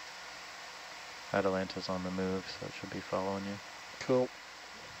 Atalanta's on the move, so it should be following you. Cool.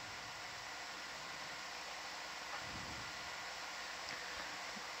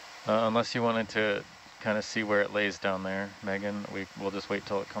 Unless you wanted to kind of see where it lays down there, Megan, we'll just wait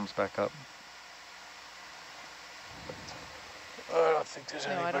till it comes back up. I don't think there's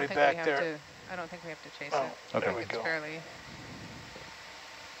anybody back there. I don't think we have to chase it. Okay. There we go. Fairly.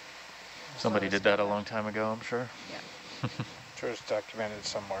 Somebody did that a long time ago, I'm sure. Yeah. Sure it's documented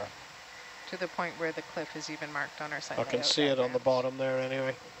somewhere. To the point where the cliff is even marked on our site. I can see it on the bottom there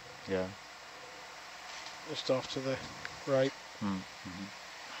anyway. Yeah. Just off to the right. Mm-hmm.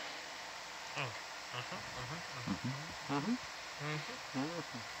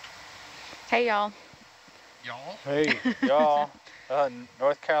 Hey, y'all. Y'all? Hey, y'all.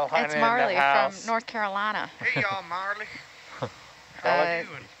 North Carolina It's Marley in the house. from North Carolina. Hey, y'all, Marley. How you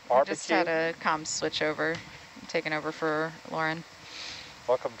doing? I just had a comm switch over, taking over for Lauren.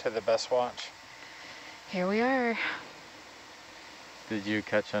 Welcome to the best watch. Here we are. Did you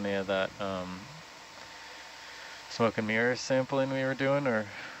catch any of that smoke and mirrors sampling we were doing, or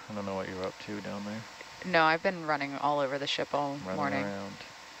I don't know what you were up to down there? No, I've been running all over the ship all morning. Around.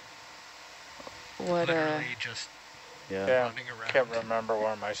 What Literally just yeah, running around. Can't remember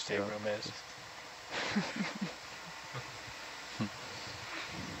where my stateroom is.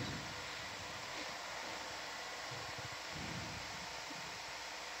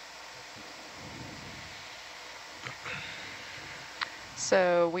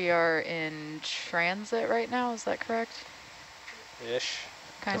 So we are in transit right now, is that correct? Ish.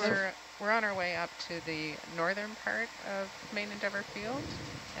 Kind of. We're on our way up to the northern part of Main Endeavour Field,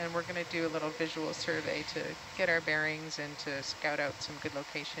 and we're going to do a little visual survey to get our bearings and to scout out some good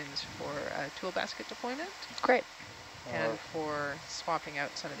locations for tool basket deployment. Great. And for swapping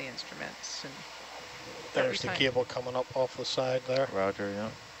out some of the instruments. And there's the cable coming up off the side there. Roger, yeah.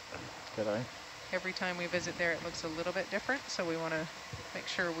 Good eye. Every time we visit there, it looks a little bit different, so we want to make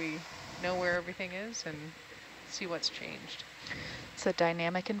sure we know where everything is and see what's changed. It's a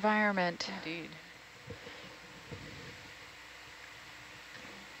dynamic environment. Indeed.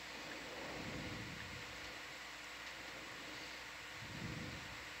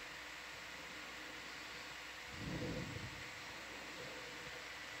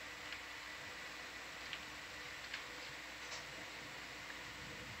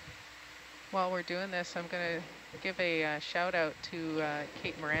 While we're doing this, I'm going to give a shout out to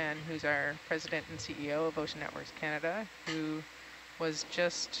Kate Moran, who's our president and CEO of Ocean Networks Canada, who was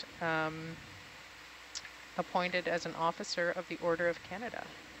just appointed as an officer of the Order of Canada,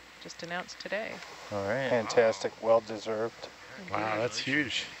 just announced today. All right. Fantastic, well deserved. Wow, that's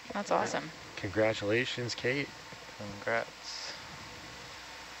huge. That's awesome. Congratulations, Kate. Congrats.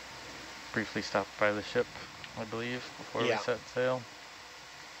 briefly stopped by the ship, I believe, before we set sail.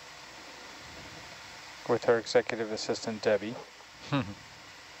 With her executive assistant, Debbie.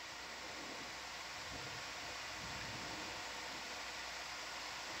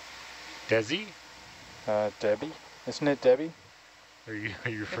 Desi? Debbie? Isn't it Debbie? Are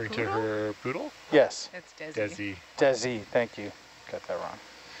you referring to her poodle? Yes. It's Desi. Desi. Desi, thank you. Got that wrong.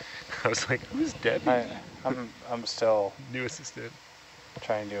 I was like, who's Debbie? I'm still new assistant.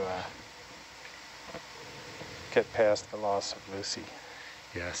 Trying to get past the loss of Lucy.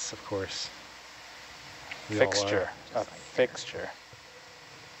 Yes, of course. Fixture. A fixture.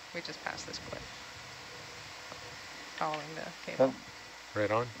 We just passed this cliff. Following the cable.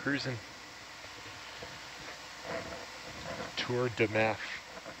 Right on, cruising. Tour de Mef.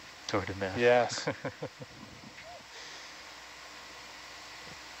 Tour de Mef. Yes.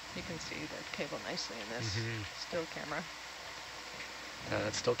 You can see the cable nicely in this still camera.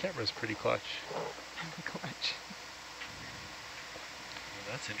 That still camera is pretty clutch. Clutch.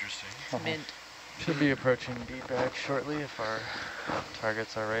 Well, that's interesting. It's mint. Should be approaching B-bag shortly if our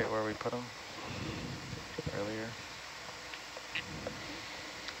targets are right where we put them earlier.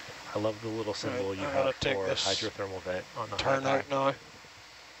 I love the little symbol you have for hydrothermal vent on the turn out now.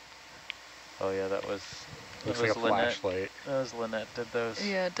 Oh yeah, that was. Looks like a flashlight. That was Lynette did those.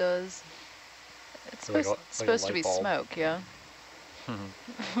 Yeah, it does. It's like supposed to be bulb. smoke, yeah.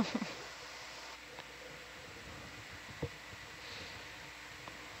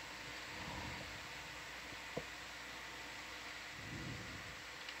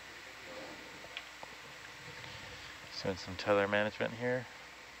 Doing some tether management here,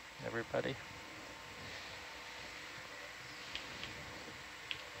 everybody.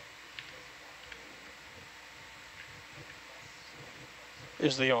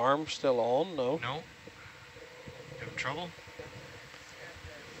 Is the arm still on? No. No. You having trouble?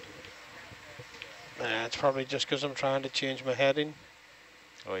 Nah, it's probably just because I'm trying to change my heading.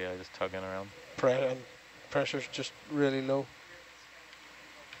 Oh yeah, just tugging around. Pressure's just really low.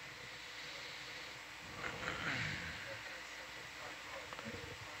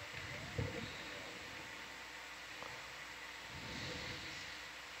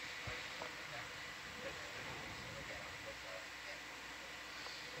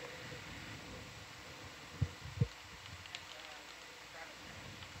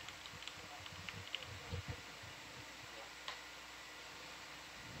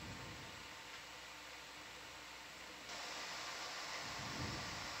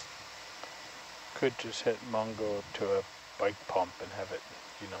 Could just hit Mongo to a bike pump and have it,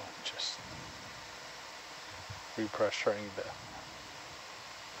 you know, just repressuring the.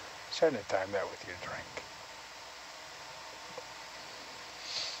 Trying to time that with your drink.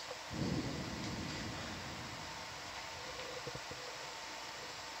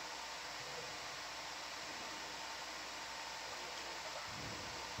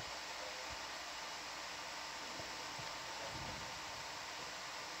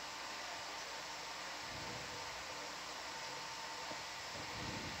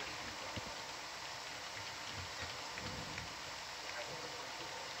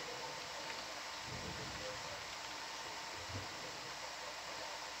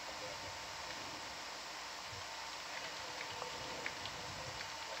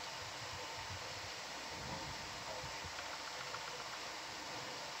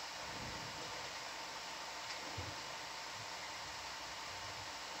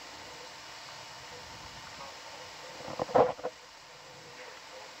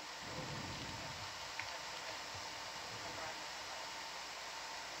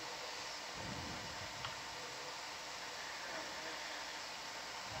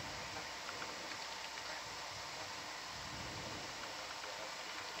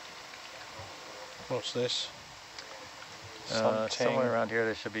 What's this? Somewhere around here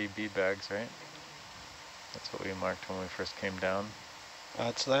there should be B bags, right? That's what we marked when we first came down.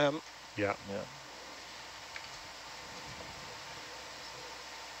 That's them. Yeah. Yeah.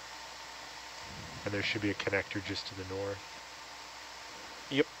 And there should be a connector just to the north.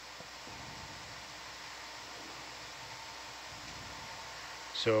 Yep.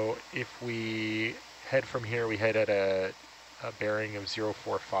 So if we head from here, we head at a bearing of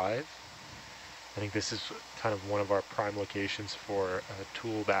 045. I think this is kind of one of our prime locations for a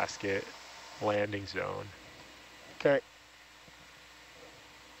tool basket landing zone. Okay.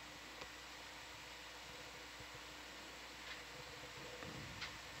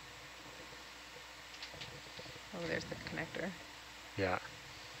 Oh, there's the connector. Yeah.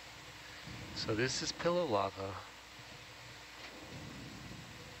 So this is pillow lava.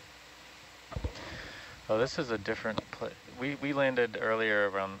 Oh, this is a different place. We landed earlier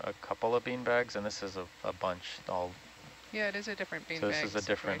around a couple of bean bags, and this is a bunch all. Yeah, it is a different beanbag So this is a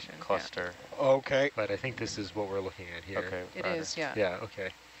different situation, yeah. cluster. Okay. But I think this is what we're looking at here. Okay. It roger. is, yeah. Yeah, okay.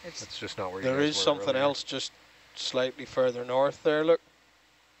 It's That's just not where There you guys is were something earlier. else just slightly further north there, look.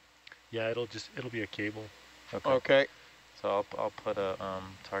 Yeah, it'll be a cable. Okay. Okay. So I'll put a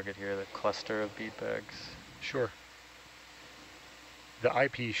target here, the cluster of bead bags. Sure. The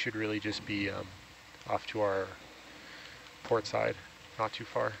IP should really just be off to our port side, not too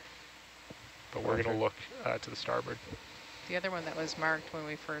far. But we're going to look to the starboard. the other one that was marked when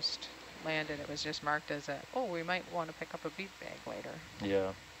we first landed. It was just marked as we might want to pick up a bead bag later.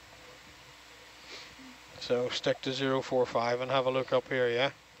 Yeah. So stick to 045 and have a look up here, yeah?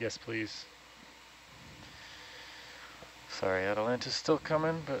 Yes, please. Sorry, Atalanta's still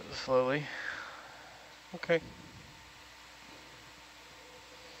coming, but slowly. Okay.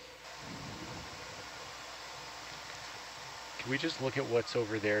 Can we just look at what's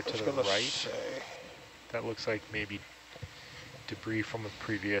over there to the right? That looks like maybe debris from a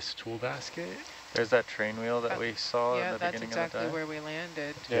previous tool basket. There's that train wheel that we saw Yeah, at the that's beginning exactly of the dive. where we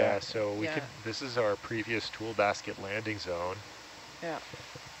landed. Yeah, so we Yeah. could, this is our previous tool basket landing zone. Yeah.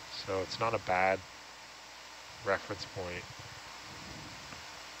 So it's not a bad reference point.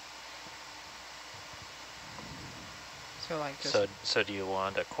 So like just So do you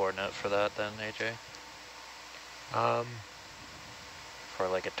want a coordinate for that then, AJ? For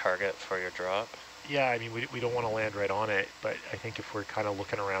like a target for your drop? Yeah, I mean, we don't want to land right on it, but I think if we're kind of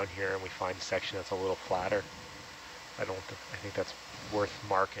looking around here and we find a section that's a little flatter, I think that's worth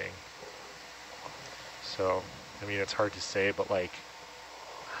marking. So, I mean, it's hard to say, but like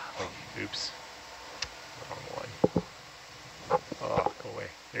oops, wrong one. Oh, go away.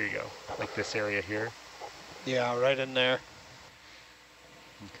 There you go. Like this area here. Yeah, right in there.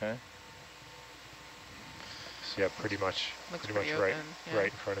 Okay. So yeah, pretty much looks right, pretty open, yeah. right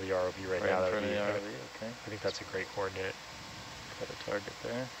in front of the ROV right, Right now. in That front would of be, the ROV, okay. I think that's a great coordinate. Put a target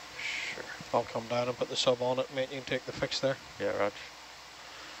there. Sure. I'll come down and put the sub on it, mate. You can take the fix there. Yeah, Raj.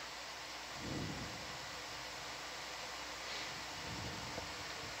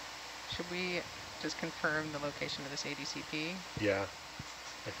 should we just confirm the location of this ADCP? Yeah,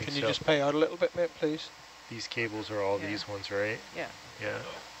 I think Can so. you just pay out a little bit, mate, please? These cables are all Yeah. these ones, right? Yeah. Yeah.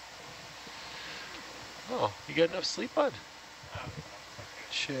 Oh, you got enough sleep, bud?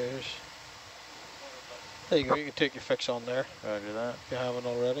 Cheers. There you go. You can take your fix on there Roger that. if you haven't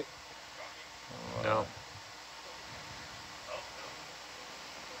already. No.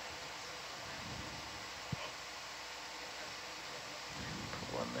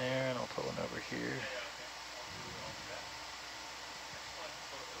 Put one there, and I'll put one over here.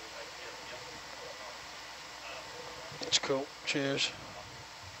 That's cool. Cheers.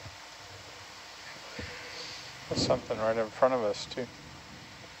 There's something right in front of us, too.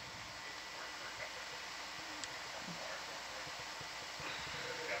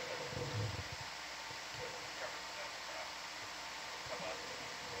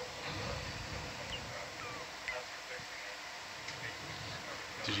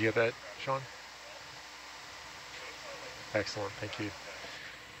 Did you get that, Sean? Excellent, thank you.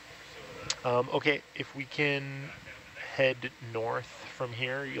 Okay, if we can head north from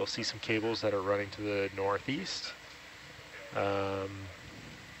here, you'll see some cables that are running to the northeast.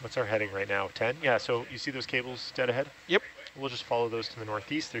 What's our heading right now? 10? Yeah, so you see those cables dead ahead? Yep. We'll just follow those to the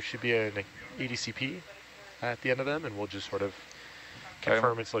northeast. There should be an ADCP at the end of them, and we'll just sort of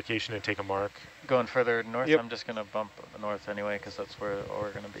confirm its location and take a mark. Going further north, Yep. I'm just going to bump north anyway, because that's where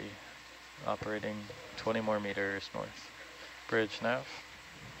we're going to be operating 20 more meters north. Bridge nav.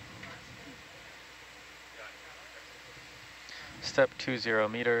 Step 20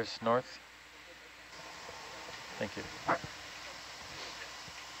 meters north. Thank you.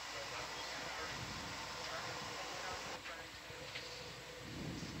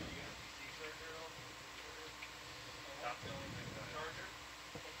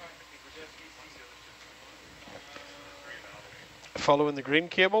 Following the green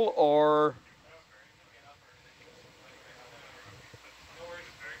cable or...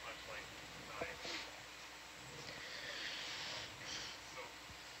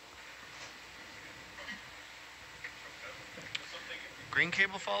 Green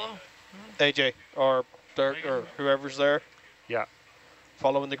cable follow? AJ or Dirk or whoever's there? Yeah.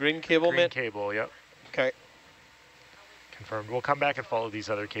 Following the green cable, Green mate? cable, yep. Okay. Confirmed. We'll come back and follow these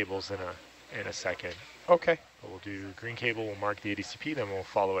other cables in a second. Okay. But we'll do green cable, we'll mark the ADCP, then we'll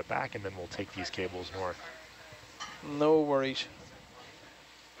follow it back, and then we'll take these cables north. No worries.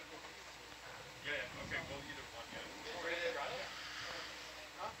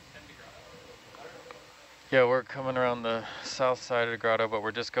 Yeah, we're coming around the south side of the grotto, but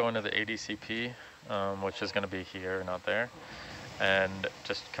we're just going to the ADCP, which is going to be here, not there. And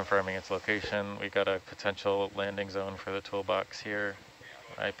just confirming its location. We got a potential landing zone for the toolbox here,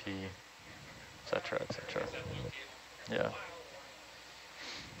 IP, etc., etc. Yeah.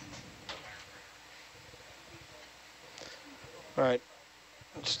 All right.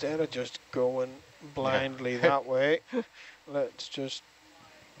 Instead of just going blindly that way, let's just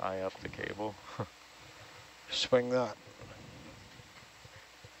Eye up the cable. swing that.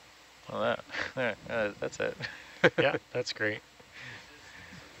 Well, that's it. Yeah, that's great.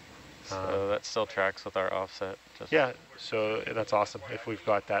 So that still tracks with our offset. Just Yeah, so that's awesome. If we've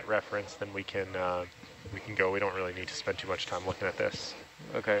got that reference, then we can go. We don't really need to spend too much time looking at this.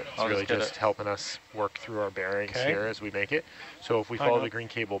 Okay, It's I'll really just just helping us work through our bearings Okay. here as we make it. So if we Hang follow on. the green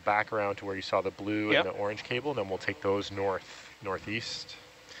cable back around to where you saw the blue Yep. and the orange cable, then we'll take those northeast.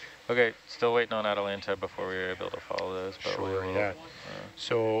 Okay, still waiting on Atalanta before we were able to follow those. But we Sure, will, yeah.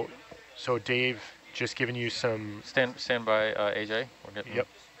 So Dave, just giving you some. stand by, AJ. We're getting. Yep.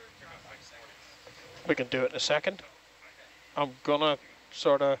 We can do it in a second. I'm gonna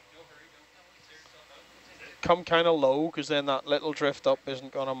sort of come kind of low because then that little drift up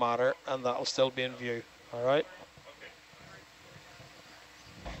isn't gonna matter and that'll still be in view. All right.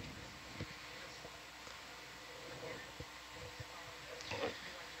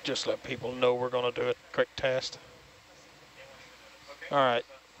 Just let people know we're gonna do a quick test. All right.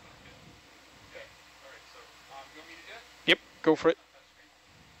 Yep, go for it.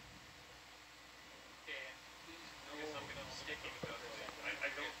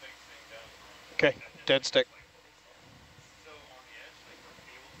 Okay, dead stick.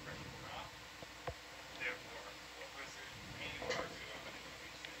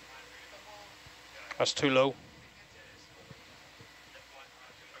 That's too low.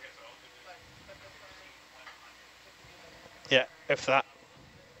 Yeah, if that.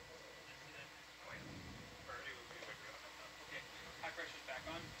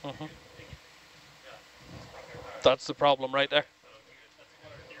 That's the problem right there.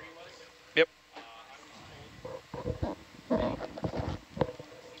 Yep.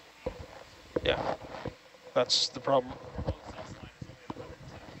 Yeah, that's the problem.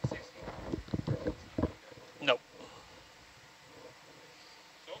 No.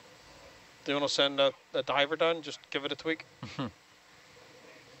 Do you want to send a diver down? Just give it a tweak. Send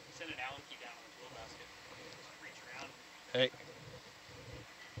an Allen key down on the tool basket. Just reach around. Hey.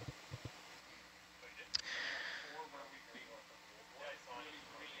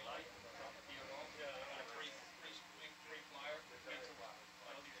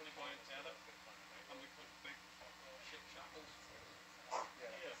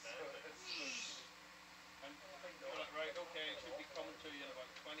 Right, okay, it should be coming to you in about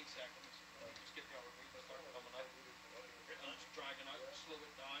 20 seconds. Just get the ROV to start coming up. And just dragging out, slow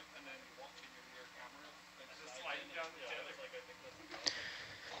it down, and then you're watching your rear camera. Just sliding down the jet.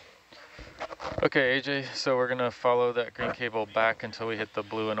 Okay, AJ. So we're gonna follow that green cable back until we hit the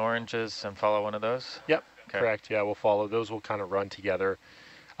blue and oranges and follow one of those. Yep, Okay. correct. Yeah, we'll follow. Those will kind of run together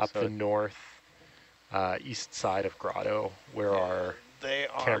up So the north east side of Grotto where our They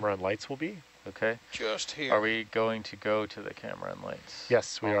are camera and lights will be. Okay. just here. Are we going to go to the camera and lights?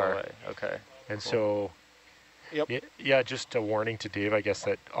 Yes, we all the are. way? Okay. And Cool. so, yeah, just a warning to Dave, I guess,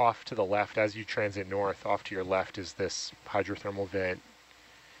 that off to the left, as you transit north, off to your left is this hydrothermal vent,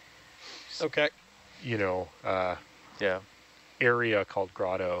 Okay. you know, Yeah. area called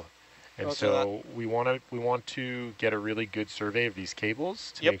Grotto. And Roger so we want to get a really good survey of these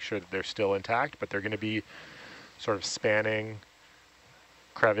cables to Yep. make sure that they're still intact, but they're going to be sort of spanning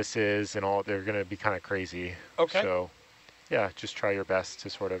crevices and all. They're going to be kind of crazy. Okay. So, yeah, just try your best to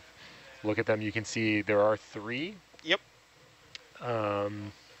sort of look at them. You can see there are 3. Yep.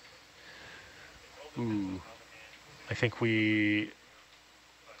 Ooh, I think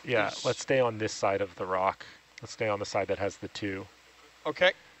let's stay on this side of the rock. Let's stay on the side that has the 2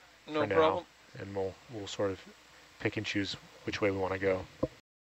 Okay. No for now, problem. and we'll sort of pick and choose which way we want to go.